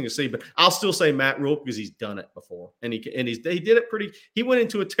be interesting to see, but I'll still say Matt Rule because he's done it before, and he did it pretty. He went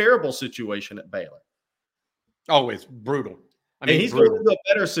into a terrible situation at Baylor. Oh, it's brutal. I mean, he's going into a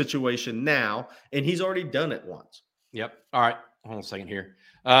better situation now, and he's already done it once. Yep. All right. Hold on a second here.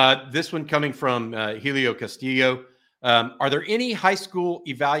 This one coming from Helio Castillo. Are there any high school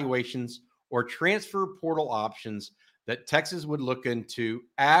evaluations or transfer portal options that Texas would look into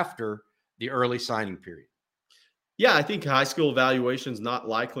after the early signing period? Yeah, I think high school evaluation is not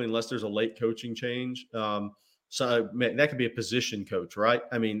likely unless there's a late coaching change. So that could be a position coach, right?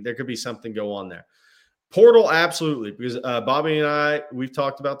 I mean, there could be something go on there. Portal, absolutely, because Bobby and I, we've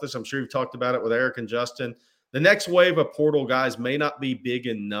talked about this. I'm sure you've talked about it with Eric and Justin. The next wave of portal guys may not be big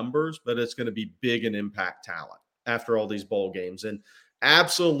in numbers, but it's going to be big in impact talent after all these bowl games. And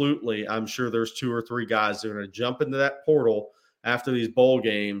absolutely, I'm sure there's 2 or 3 guys that are going to jump into that portal after these bowl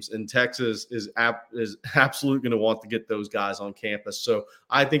games, and Texas is absolutely going to want to get those guys on campus. So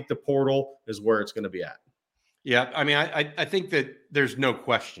I think the portal is where it's going to be at. Yeah, I mean, I think that there's no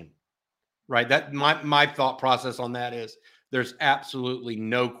question, right? That my thought process on that is there's absolutely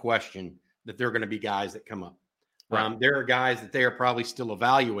no question that there are going to be guys that come up. Right. There are guys that they are probably still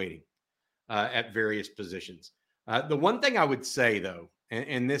evaluating at various positions. The one thing I would say, though,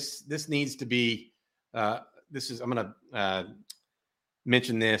 and this needs to be I'm going to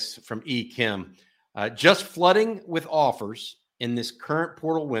mention this from E. Kim. Just flooding with offers in this current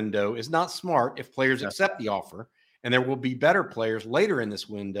portal window is not smart if players accept the offer, and there will be better players later in this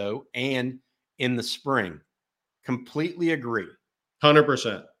window and in the spring. Completely agree.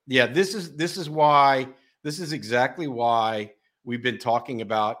 100%. Yeah, this is exactly why we've been talking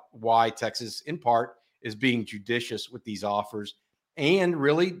about why Texas, in part, is being judicious with these offers and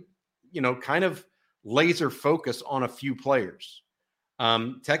really, kind of laser focus on a few players.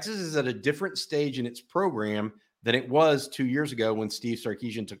 Texas is at a different stage in its program than it was 2 years ago when Steve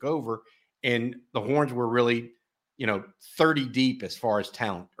Sarkisian took over, and the Horns were really, 30 deep as far as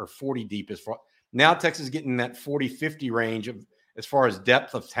talent, or 40 deep as far. Now Texas is getting that 40-50 range as far as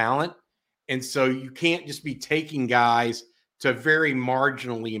depth of talent. And so you can't just be taking guys to very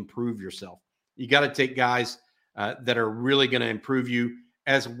marginally improve yourself. You got to take guys that are really going to improve you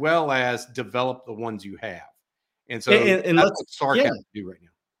as well as develop the ones you have. And so and that's what Sark has to do right now.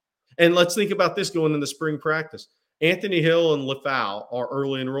 And let's think about this going into spring practice. Anthony Hill and LaFau are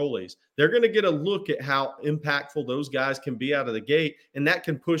early enrollees. They're going to get a look at how impactful those guys can be out of the gate, and that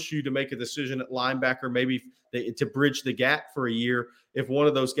can push you to make a decision at linebacker, maybe to bridge the gap for a year if one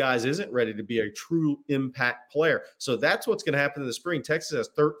of those guys isn't ready to be a true impact player. So that's what's going to happen in the spring. Texas has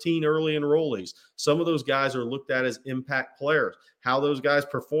 13 early enrollees. Some of those guys are looked at as impact players. How those guys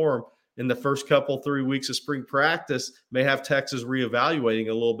perform in the first 3 weeks of spring practice may have Texas reevaluating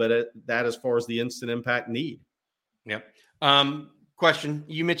a little bit at that as far as the instant impact need. Yep. Question.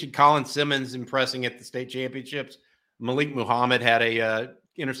 You mentioned Colin Simmons impressing at the state championships. Malik Muhammad had a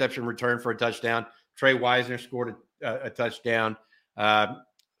interception return for a touchdown. Trey Wisner scored a touchdown.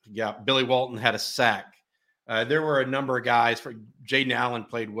 Billy Walton had a sack. There were a number of guys. For Jaden Allen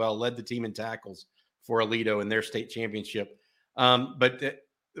played well, led the team in tackles for Aledo in their state championship. But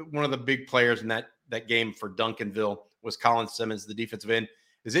one of the big players in that game for Duncanville was Colin Simmons, the defensive end.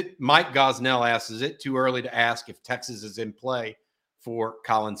 Mike Gosnell asks, is it too early to ask if Texas is in play for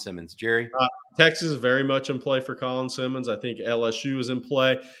Colin Simmons? Jerry? Texas is very much in play for Colin Simmons. I think LSU is in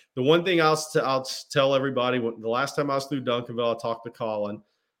play. The one thing I'll tell everybody, the last time I was through Duncanville, I talked to Colin.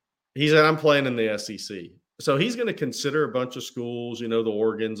 He said, I'm playing in the SEC. So he's going to consider a bunch of schools, the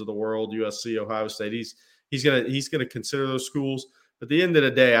Oregons of the world, USC, Ohio State. He's going to consider those schools. But at the end of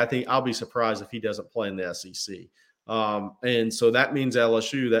the day, I think I'll be surprised if he doesn't play in the SEC. And so that means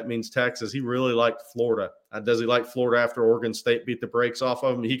LSU, that means Texas. He really liked Florida. Does he like Florida after Oregon State beat the brakes off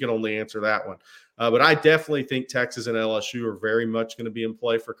of him? He can only answer that one. But I definitely think Texas and LSU are very much going to be in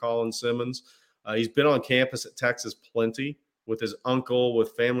play for Colin Simmons. He's been on campus at Texas plenty with his uncle,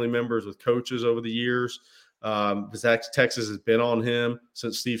 with family members, with coaches over the years. Texas has been on him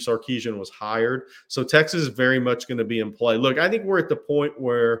since Steve Sarkisian was hired. So Texas is very much going to be in play. Look, I think we're at the point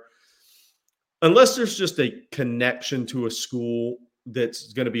where unless there's just a connection to a school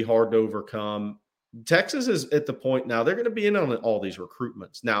that's going to be hard to overcome, Texas is at the point now they're going to be in on all these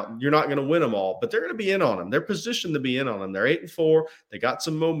recruitments. Now, you're not going to win them all, but they're going to be in on them. They're positioned to be in on them. They're 8-4. They got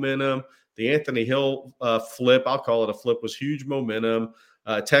some momentum. The Anthony Hill flip, I'll call it a flip, was huge momentum.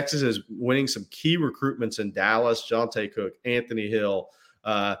 Texas is winning some key recruitments in Dallas, Jonte Cook, Anthony Hill,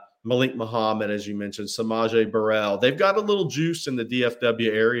 Malik Muhammad, as you mentioned, Samaje Burrell. They've got a little juice in the DFW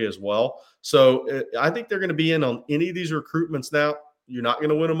area as well. So I think they're going to be in on any of these recruitments now. You're not going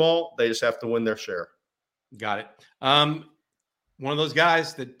to win them all. They just have to win their share. Got it. One of those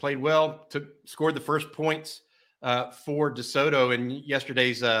guys that played well, scored the first points for DeSoto in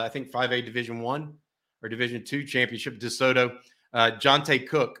yesterday's, I think, 5A Division I or Division II championship. DeSoto, Jonte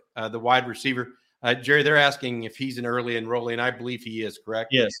Cook, the wide receiver. Jerry, they're asking if he's an early enrollee, and I believe he is, correct?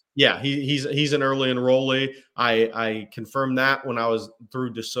 Yes. Yeah, he's an early enrollee. I confirmed that when I was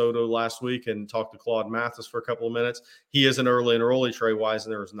through DeSoto last week and talked to Claude Mathis for a couple of minutes. He is an early enrollee. Trey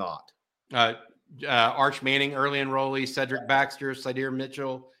Wisner is not. Arch Manning, early enrollee. Cedric Baxter, Sydir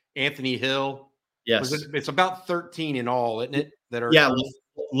Mitchell, Anthony Hill. Yes. It's about 13 in all, isn't it? That are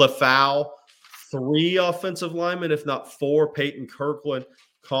LaFau, 3 offensive linemen, if not 4. Peyton Kirkland,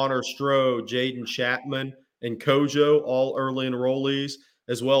 Connor Stroh, Jaden Chapman, and Kojo, all early enrollees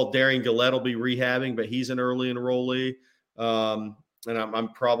as well. Darian Gillette will be rehabbing, but he's an early enrollee. And I'm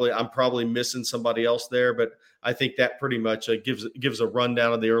probably missing somebody else there, but I think that pretty much gives a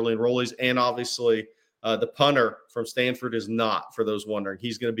rundown of the early enrollees. And obviously, the punter from Stanford is not, for those wondering.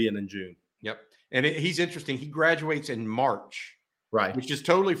 He's going to be in June. Yep. And he's interesting. He graduates in March, right? Which is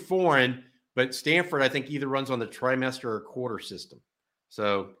totally foreign. But Stanford, I think, either runs on the trimester or quarter system.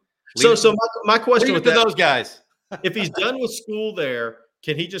 So my question with those guys, if he's done with school there,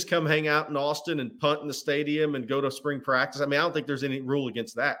 can he just come hang out in Austin and punt in the stadium and go to spring practice? I mean, I don't think there's any rule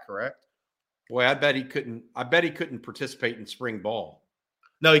against that, correct? Boy, I bet he couldn't participate in spring ball.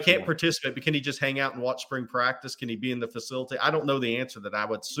 No, he can't participate, but can he just hang out and watch spring practice? Can he be in the facility? I don't know the answer to that. I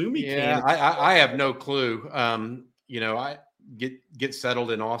would assume he can. I have no clue. I get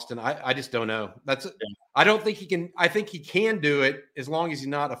settled in Austin. I just don't know. I don't think he can. I think he can do it as long as he's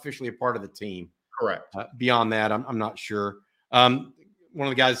not officially a part of the team. Correct. Beyond that, I'm not sure. One of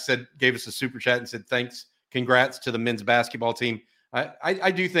the guys gave us a super chat and said, thanks, congrats to the men's basketball team. I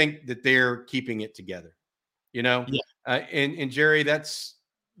do think that they're keeping it together, Yeah. And Jerry, that's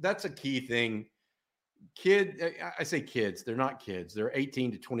a key thing. I say kids, they're not kids. They're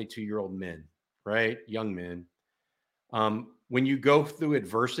 18 to 22-year-old men, right? Young men. When you go through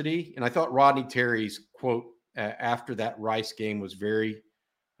adversity, and I thought Rodney Terry's quote after that Rice game was very,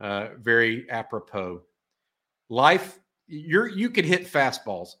 very apropos. Life, you can hit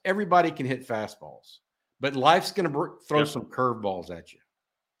fastballs. Everybody can hit fastballs, but life's going to throw some curveballs at you,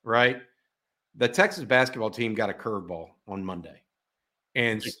 right? The Texas basketball team got a curveball on Monday,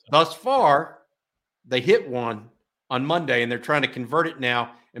 and thus far, they hit one on Monday, and they're trying to convert it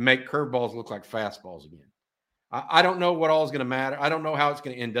now and make curveballs look like fastballs again. I don't know what all is going to matter. I don't know how it's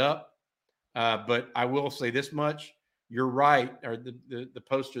going to end up, but I will say this much. You're right, or the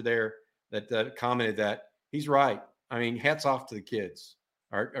poster there that commented that, he's right. I mean, hats off to the kids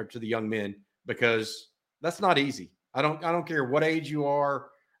or to the young men, because that's not easy. I don't care what age you are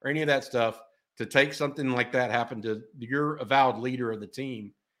or any of that stuff, to take something like that happen to your avowed leader of the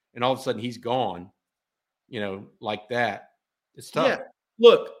team, and all of a sudden he's gone, like that. It's tough.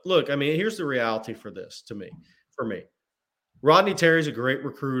 Yeah. Look, I mean, here's the reality for me. Rodney Terry's a great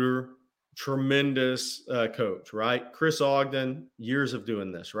recruiter. tremendous coach, right? Chris Ogden, years of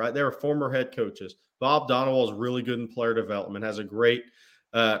doing this, right? They were former head coaches. Bob Donewall is really good in player development, has a great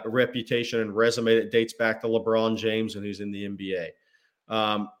reputation and resume that dates back to LeBron James and who's in the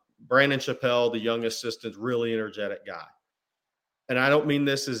NBA. Brandon Chappelle, the young assistant, really energetic guy. And I don't mean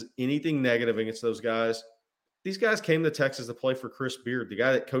this as anything negative against those guys. These guys came to Texas to play for Chris Beard, the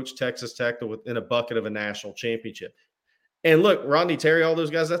guy that coached Texas Tech within a bucket of a national championship. And look, Rodney Terry, all those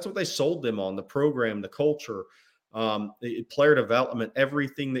guys, that's what they sold them on, the program, the culture, the player development,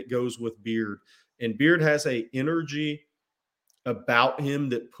 everything that goes with Beard. And Beard has an energy about him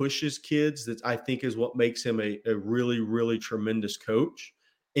that pushes kids that I think is what makes him a really, really tremendous coach.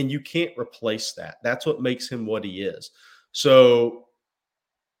 And you can't replace that. That's what makes him what he is. So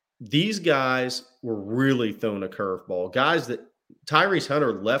these guys were really thrown a curveball. Guys that Tyrese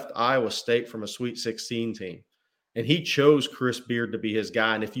Hunter left Iowa State from a Sweet 16 team, and he chose Chris Beard to be his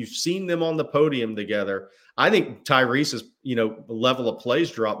guy. And if you've seen them on the podium together, I think Tyrese's, level of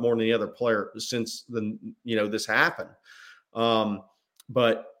plays dropped more than any other player since this happened.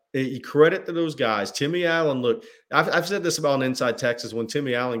 But credit to those guys. Timmy Allen, look, I've said this about Inside Texas when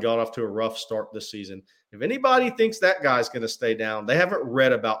Timmy Allen got off to a rough start this season. If anybody thinks that guy's going to stay down, they haven't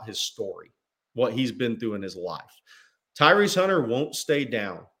read about his story, what he's been through in his life. Tyrese Hunter won't stay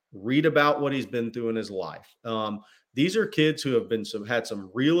down. Read about what he's been through in his life. These are kids who have had some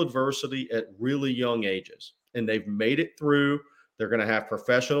real adversity at really young ages, and they've made it through. They're going to have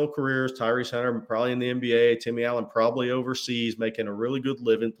professional careers. Tyrese Hunter probably in the NBA. Timmy Allen probably overseas, making a really good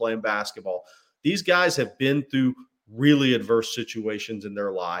living playing basketball. These guys have been through really adverse situations in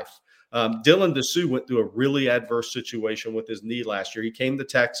their life. Dylan Dessou went through a really adverse situation with his knee last year. He came to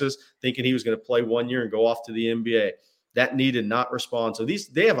Texas thinking he was going to play 1 year and go off to the NBA. That knee did not respond. So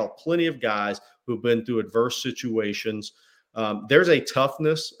they have plenty of guys who've been through adverse situations. There's a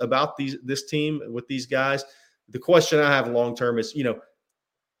toughness about this team with these guys. The question I have long-term is,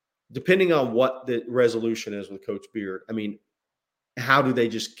 depending on what the resolution is with Coach Beard, how do they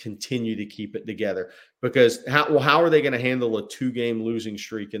just continue to keep it together? Because how are they going to handle a 2-game losing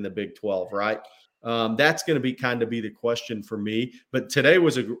streak in the Big 12, right? That's going to be the question for me. But today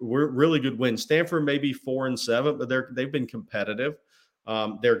was a really good win. Stanford may be 4-7, but they've been competitive.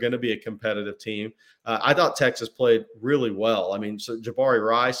 They're going to be a competitive team. I thought Texas played really well. So Jabari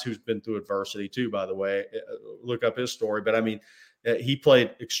Rice, who's been through adversity too, by the way, look up his story. But he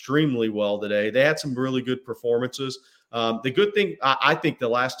played extremely well today. They had some really good performances. The good thing, I think the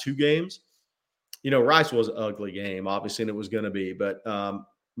last 2 games, Rice was an ugly game, obviously, and it was going to be, but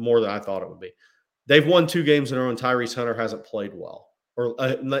more than I thought it would be. They've won 2 games in a row, and Tyrese Hunter hasn't played well or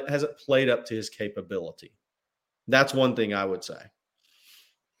hasn't played up to his capability. That's one thing I would say.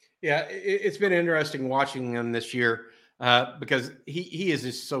 Yeah, it's been interesting watching him this year because he is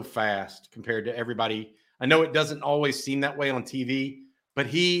just so fast compared to everybody. I know it doesn't always seem that way on TV, but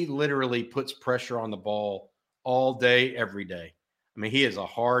he literally puts pressure on the ball all day, every day. He is a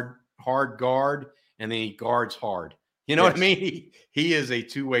hard guard, and then he guards hard. You know what I mean? He is a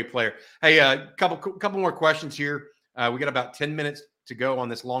two-way player. Hey, a couple more questions here. We got about 10 minutes to go on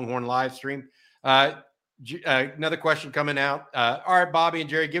this Longhorn live stream. Another question coming out. All right, Bobby and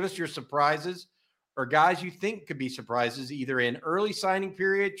Jerry, give us your surprises or guys you think could be surprises either in early signing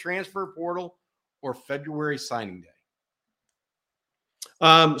period, transfer portal, or February signing day.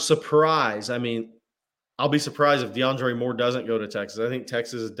 Surprise. I'll be surprised if DeAndre Moore doesn't go to Texas. I think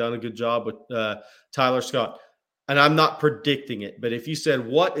Texas has done a good job with Tyler Scott. And I'm not predicting it, but if you said,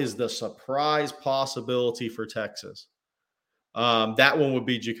 what is the surprise possibility for Texas? That one would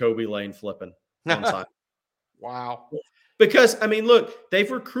be Jacoby Lane flipping on time. Wow. Because, look,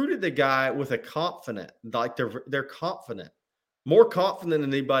 they've recruited the guy with a confident, like they're confident, more confident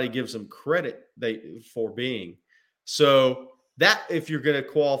than anybody gives them credit for being. So that, if you're going to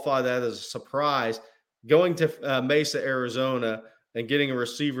qualify that as a surprise, going to Mesa, Arizona, and getting a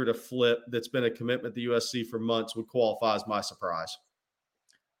receiver to flip that's been a commitment to USC for months would qualify as my surprise.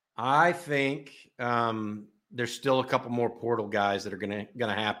 I think there's still a couple more portal guys that are going to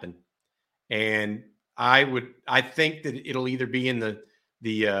happen. And I think that it'll either be in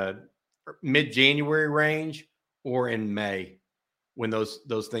the mid-January range or in May when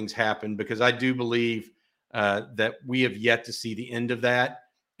those things happen, because I do believe that we have yet to see the end of that.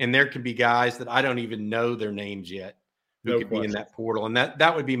 And there could be guys that I don't even know their names yet who could be in that portal. And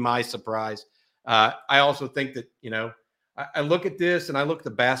that would be my surprise. I also think that, I look at this and I look at the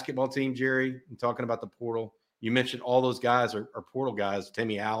basketball team, Jerry, and talking about the portal. You mentioned all those guys are portal guys.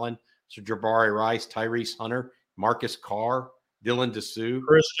 Timmy Allen, so Jabari Rice, Tyrese Hunter, Marcus Carr, Dylan Dessou,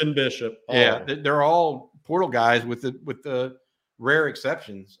 Christian Bishop. Yeah, they're all portal guys with the rare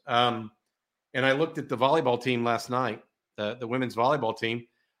exceptions. And I looked at the volleyball team last night, the women's volleyball team.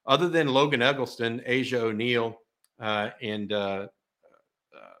 Other than Logan Eggleston, Asia O'Neal, and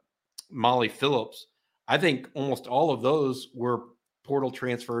Molly Phillips, I think almost all of those were portal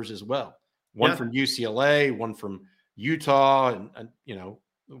transfers as well. One from UCLA, one from Utah, and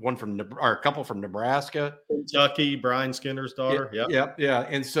one from or a couple from Nebraska, Kentucky, Brian Skinner's daughter. Yeah.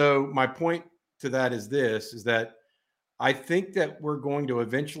 And so my point to that is that I think that we're going to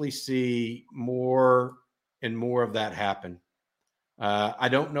eventually see more and more of that happen. I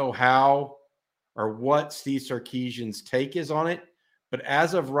don't know how or what Steve Sarkisian's take is on it, but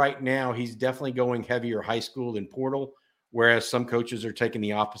as of right now, he's definitely going heavier high school than portal, whereas some coaches are taking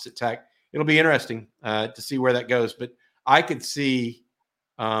the opposite tack. It'll be interesting to see where that goes, but I could see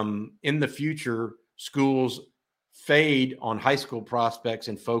in the future schools fade on high school prospects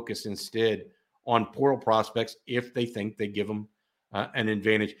and focus instead on portal prospects if they think they give them an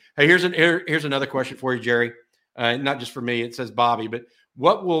advantage. Hey, here's another question for you, Jerry. Not just for me, it says Bobby, but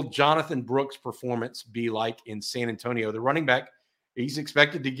what will Jonathan Brooks' performance be like in San Antonio? The running back, he's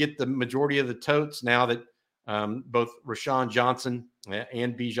expected to get the majority of the totes now that both Rashawn Johnson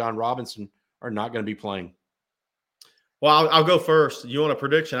and Bijan Robinson are not going to be playing. Well, I'll go first. You want a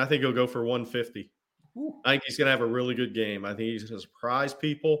prediction? I think he'll go for 150. I think he's going to have a really good game. I think he's going to surprise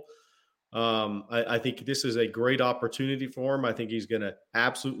people. I think this is a great opportunity for him. I think he's going to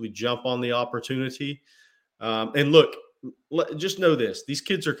absolutely jump on the opportunity. And look, just know this. These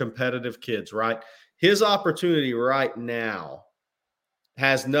kids are competitive kids, right? His opportunity right now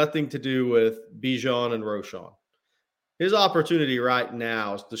has nothing to do with Bijan and Roschon. His opportunity right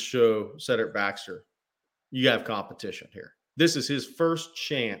now is to show Cedric Baxter, you have competition here. This is his first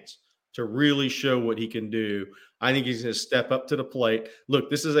chance to really show what he can do. I think he's going to step up to the plate. Look,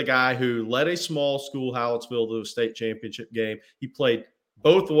 this is a guy who led a small school, Hallettsville, to a state championship game. He played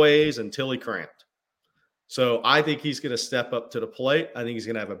both ways until he cramped. So I think he's going to step up to the plate. I think he's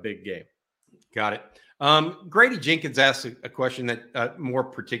going to have a big game. Got it. Grady Jenkins asked a question that more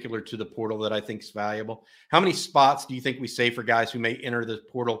particular to the portal that I think is valuable. How many spots do you think we save for guys who may enter the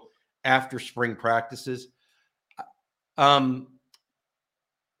portal after spring practices? I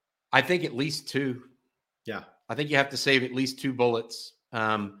think at least 2. Yeah. I think you have to save at least 2 bullets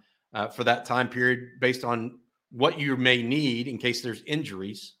for that time period based on what you may need in case there's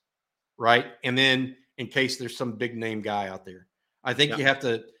injuries, right? And then in case there's some big name guy out there. I think you have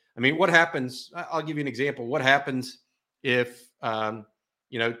to – I mean, what happens – I'll give you an example. What happens if, 2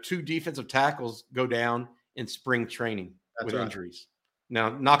 defensive tackles go down in spring training with injuries? Now,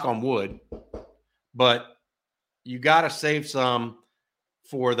 knock on wood, but you got to save some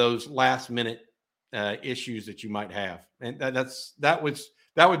for those last-minute issues that you might have. And that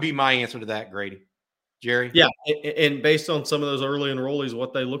would be my answer to that, Grady. Jerry? Yeah, and based on some of those early enrollees,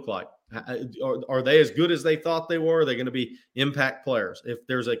 what they look like. Are they as good as they thought they were? Are they going to be impact players? If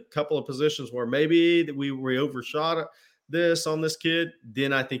there's a couple of positions where maybe we overshot this on this kid,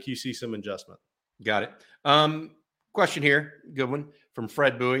 then I think you see some adjustment. Got it. Question here, good one, from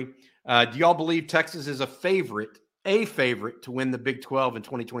Fred Bowie. Do y'all believe Texas is a favorite to win the Big 12 in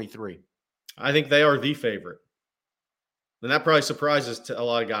 2023? I think they are the favorite. And that probably surprises to a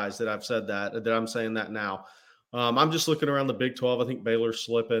lot of guys that I've said that I'm saying that now. I'm just looking around the Big 12. I think Baylor's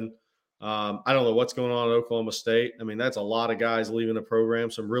slipping. I don't know what's going on at Oklahoma State. I mean, that's a lot of guys leaving the program,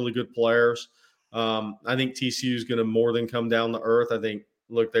 some really good players. I think TCU is going to more than come down to earth. I think,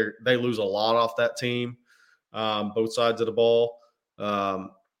 look, they lose a lot off that team, both sides of the ball.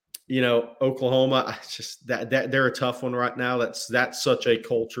 Oklahoma, just that they're a tough one right now. That's such a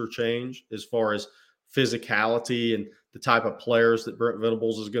culture change as far as physicality and the type of players that Brent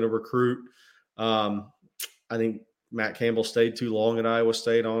Venables is going to recruit. I think Matt Campbell stayed too long at Iowa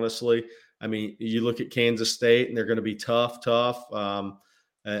State, honestly. I mean, you look at Kansas State, and they're going to be tough. And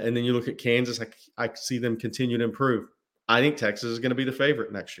then you look at Kansas, I see them continue to improve. I think Texas is going to be the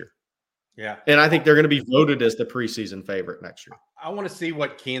favorite next year. Yeah. And I think they're going to be voted as the preseason favorite next year. I want to see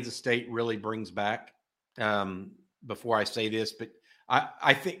what Kansas State really brings back before I say this, but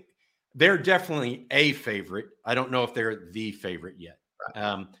I think they're definitely a favorite. I don't know if they're the favorite yet.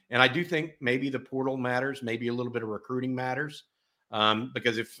 And I do think maybe the portal matters, maybe a little bit of recruiting matters,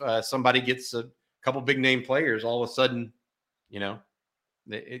 because if somebody gets a couple big name players, all of a sudden,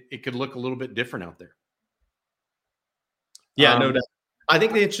 it could look a little bit different out there. Yeah, no doubt. I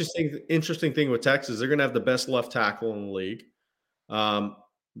think the interesting thing with Texas, they're going to have the best left tackle in the league.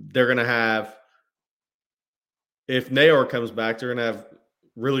 They're going to have, if Nayor comes back, they're going to have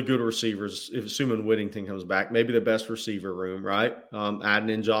really good receivers. If assuming Whittington comes back, maybe the best receiver room, right? Adding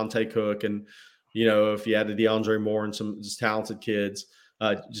in John Tay Cook, and if you added DeAndre Moore and some talented kids,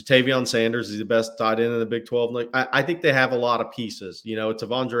 Jatavion Sanders is the best tight end in the Big 12. I think they have a lot of pieces.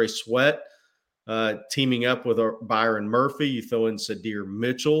 T'Vondre Sweat teaming up with Byron Murphy. You throw in Sadir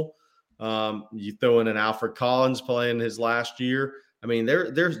Mitchell. You throw in an Alfred Collins playing his last year. I mean,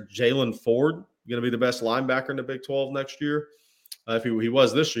 there's Jalen Ford going to be the best linebacker in the Big 12 next year, if he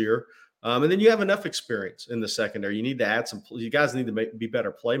was this year. And then you have enough experience in the secondary. You need to add some. You guys need to be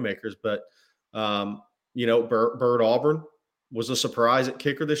better playmakers. But Bird Auburn was a surprise at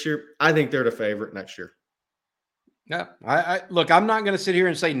kicker this year. I think they're the favorite next year. Yeah, I look. I'm not going to sit here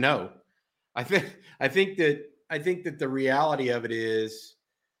and say no. I think that the reality of it is,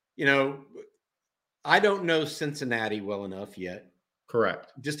 I don't know Cincinnati well enough yet.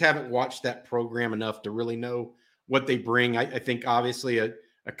 Correct. Just haven't watched that program enough to really know what they bring. I think obviously a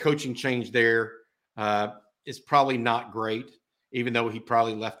coaching change there is probably not great, even though he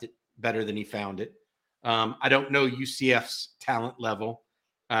probably left it better than he found it. I don't know UCF's talent level.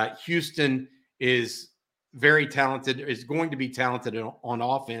 Houston is very talented, is going to be talented on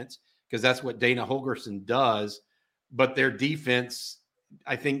offense because that's what Dana Holgorsen does. But their defense,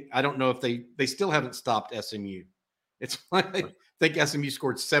 I don't know if they still haven't stopped SMU. It's like I think SMU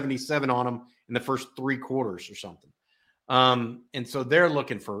scored 77 on them in the first 3 quarters or something. And so they're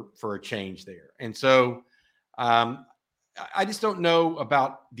looking for a change there. And so I just don't know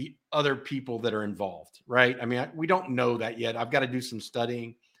about the other people that are involved, right? I mean, we don't know that yet. I've got to do some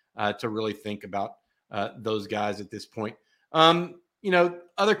studying to really think about those guys at this point.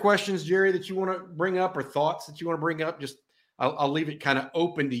 Other questions, Jerry, that you want to bring up or thoughts that you want to bring up? Just I'll leave it kind of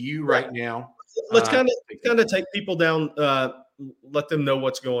open to you right now. Let's kind of take people down, let them know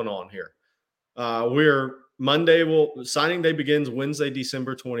what's going on here. We're Monday. Signing day begins Wednesday,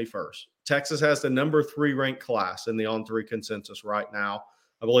 December 21st. Texas has the number 3 ranked class in the On3 consensus right now.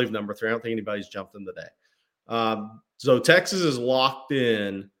 I believe number 3. I don't think anybody's jumped in today. So Texas is locked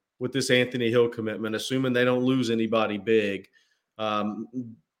in with this Anthony Hill commitment, assuming they don't lose anybody big.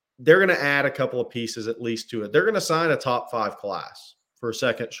 They're going to add a couple of pieces at least to it. They're going to sign a top 5 class for a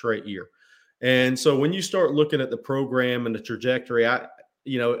second straight year. And so when you start looking at the program and the trajectory,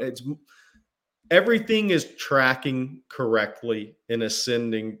 it's everything is tracking correctly and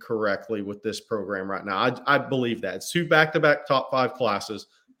ascending correctly with this program right now. I believe that. It's 2 back-to-back top 5 classes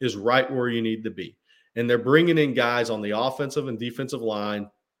is right where you need to be. And they're bringing in guys on the offensive and defensive line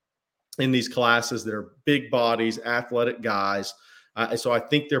in these classes that are big bodies, athletic guys. So I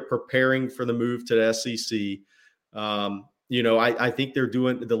think they're preparing for the move to the SEC. I think they're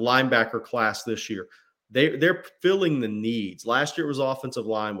doing the linebacker class this year. They're filling the needs. Last year it was offensive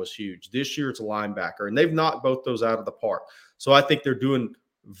line was huge. This year it's a linebacker, and they've knocked both those out of the park. So I think they're doing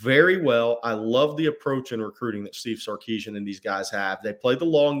very well. I love the approach in recruiting that Steve Sarkisian and these guys have. They play the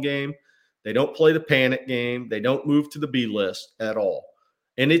long game. They don't play the panic game. They don't move to the B list at all.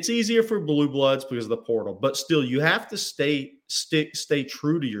 And it's easier for blue bloods because of the portal, but still you have to stay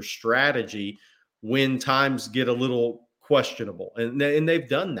true to your strategy when times get a little questionable, and they've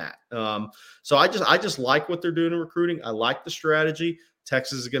done that. So I just like what they're doing in recruiting. I like the strategy.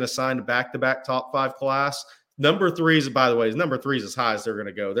 Texas is going to sign a back-to-back top 5 class. Number 3 is, by the way, number 3 is as high as they're going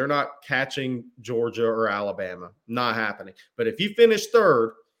to go. They're not catching Georgia or Alabama. Not happening. But if you finish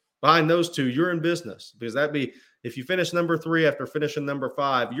 3rd behind those 2, you're in business, because if you finish number 3 after finishing number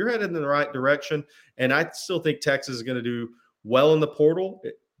 5, you're headed in the right direction. And I still think Texas is going to do well in the portal.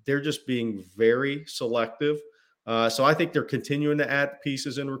 They're just being very selective. So I think they're continuing to add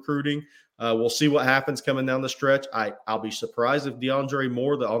pieces in recruiting. We'll see what happens coming down the stretch. I'll be surprised if DeAndre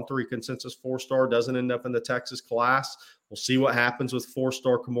Moore, the On3 consensus 4-star, doesn't end up in the Texas class. We'll see what happens with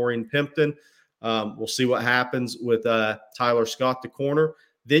 4-star Kamorian Pimpton. We'll see what happens with Tyler Scott, the corner.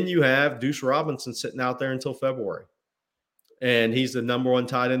 Then you have Deuce Robinson sitting out there until February, and he's the number 1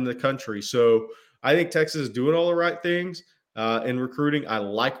 tight end in the country. So I think Texas is doing all the right things in recruiting. I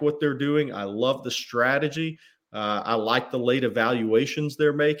like what they're doing. I love the strategy. I like the late evaluations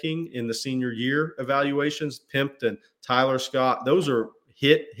they're making in the senior year evaluations. Pimpton, Tyler Scott, those are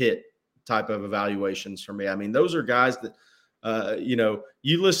hit type of evaluations for me. I mean, those are guys that,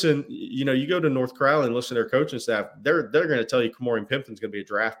 you listen, you go to North Carolina and listen to their coaching staff, they're going to tell you Kamorian Pimpton's going to be a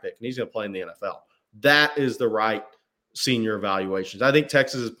draft pick and he's going to play in the NFL. That is the right senior evaluations. I think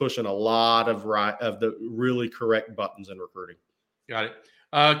Texas is pushing a lot of the really correct buttons in recruiting. Got it.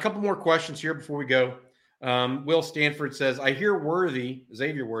 A couple more questions here before we go. Will Stanford says, I hear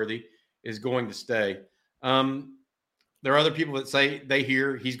Xavier Worthy is going to stay. There are other people that say they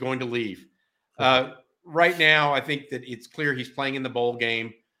hear he's going to leave. Right now, I think that it's clear he's playing in the bowl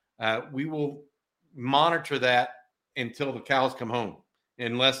game. We will monitor that until the cows come home,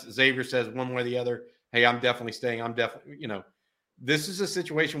 unless Xavier says one way or the other, hey, I'm definitely staying. I'm definitely, this is a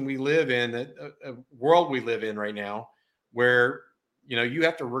situation we live in, a world we live in right now, where you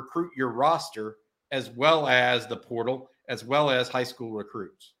have to recruit your roster as well as the portal, as well as high school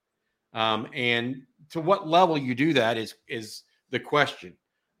recruits. And to what level you do that is the question,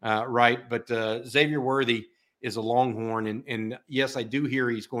 right? But Xavier Worthy is a Longhorn, and yes, I do hear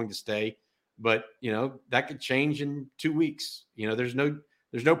he's going to stay, but that could change in 2 weeks. There's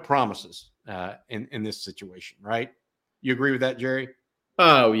no promises in this situation, right? You agree with that, Jerry?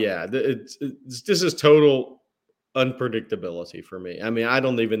 Oh yeah, this is total unpredictability for me. I mean, I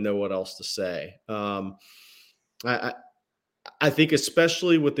don't even know what else to say. I think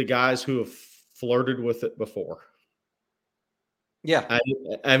especially with the guys who have flirted with it before. Yeah.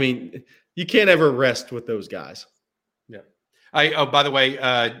 I mean, you can't ever rest with those guys. Yeah. By the way,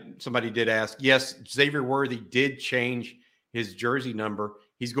 somebody did ask. Yes, Xavier Worthy did change his jersey number.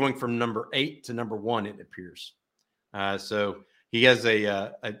 He's going from number 8 to number 1, it appears. So he has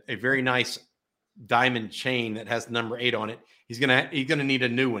a very nice diamond chain that has number 8 on it. He's gonna need a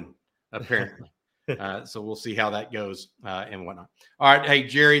new one, apparently. So we'll see how that goes and whatnot. All right. Hey,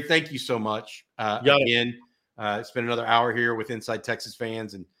 Jerry, thank you so much. Again, it's been another hour here with Inside Texas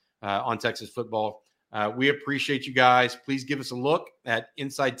Fans and on Texas football. We appreciate you guys. Please give us a look at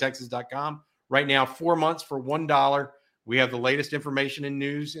InsideTexas.com. Right now, 4 months for $1. We have the latest information and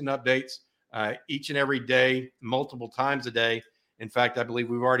news and updates each and every day, multiple times a day. In fact, I believe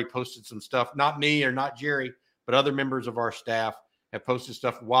we've already posted some stuff. Not me or not Jerry, but other members of our staff have posted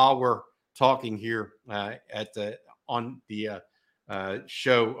stuff while we're talking here on the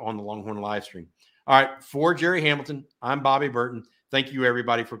show on the Longhorn live stream. All right, for Jerry Hamilton, I'm Bobby Burton. Thank you,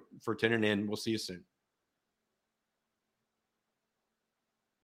 everybody, for tuning in. We'll see you soon.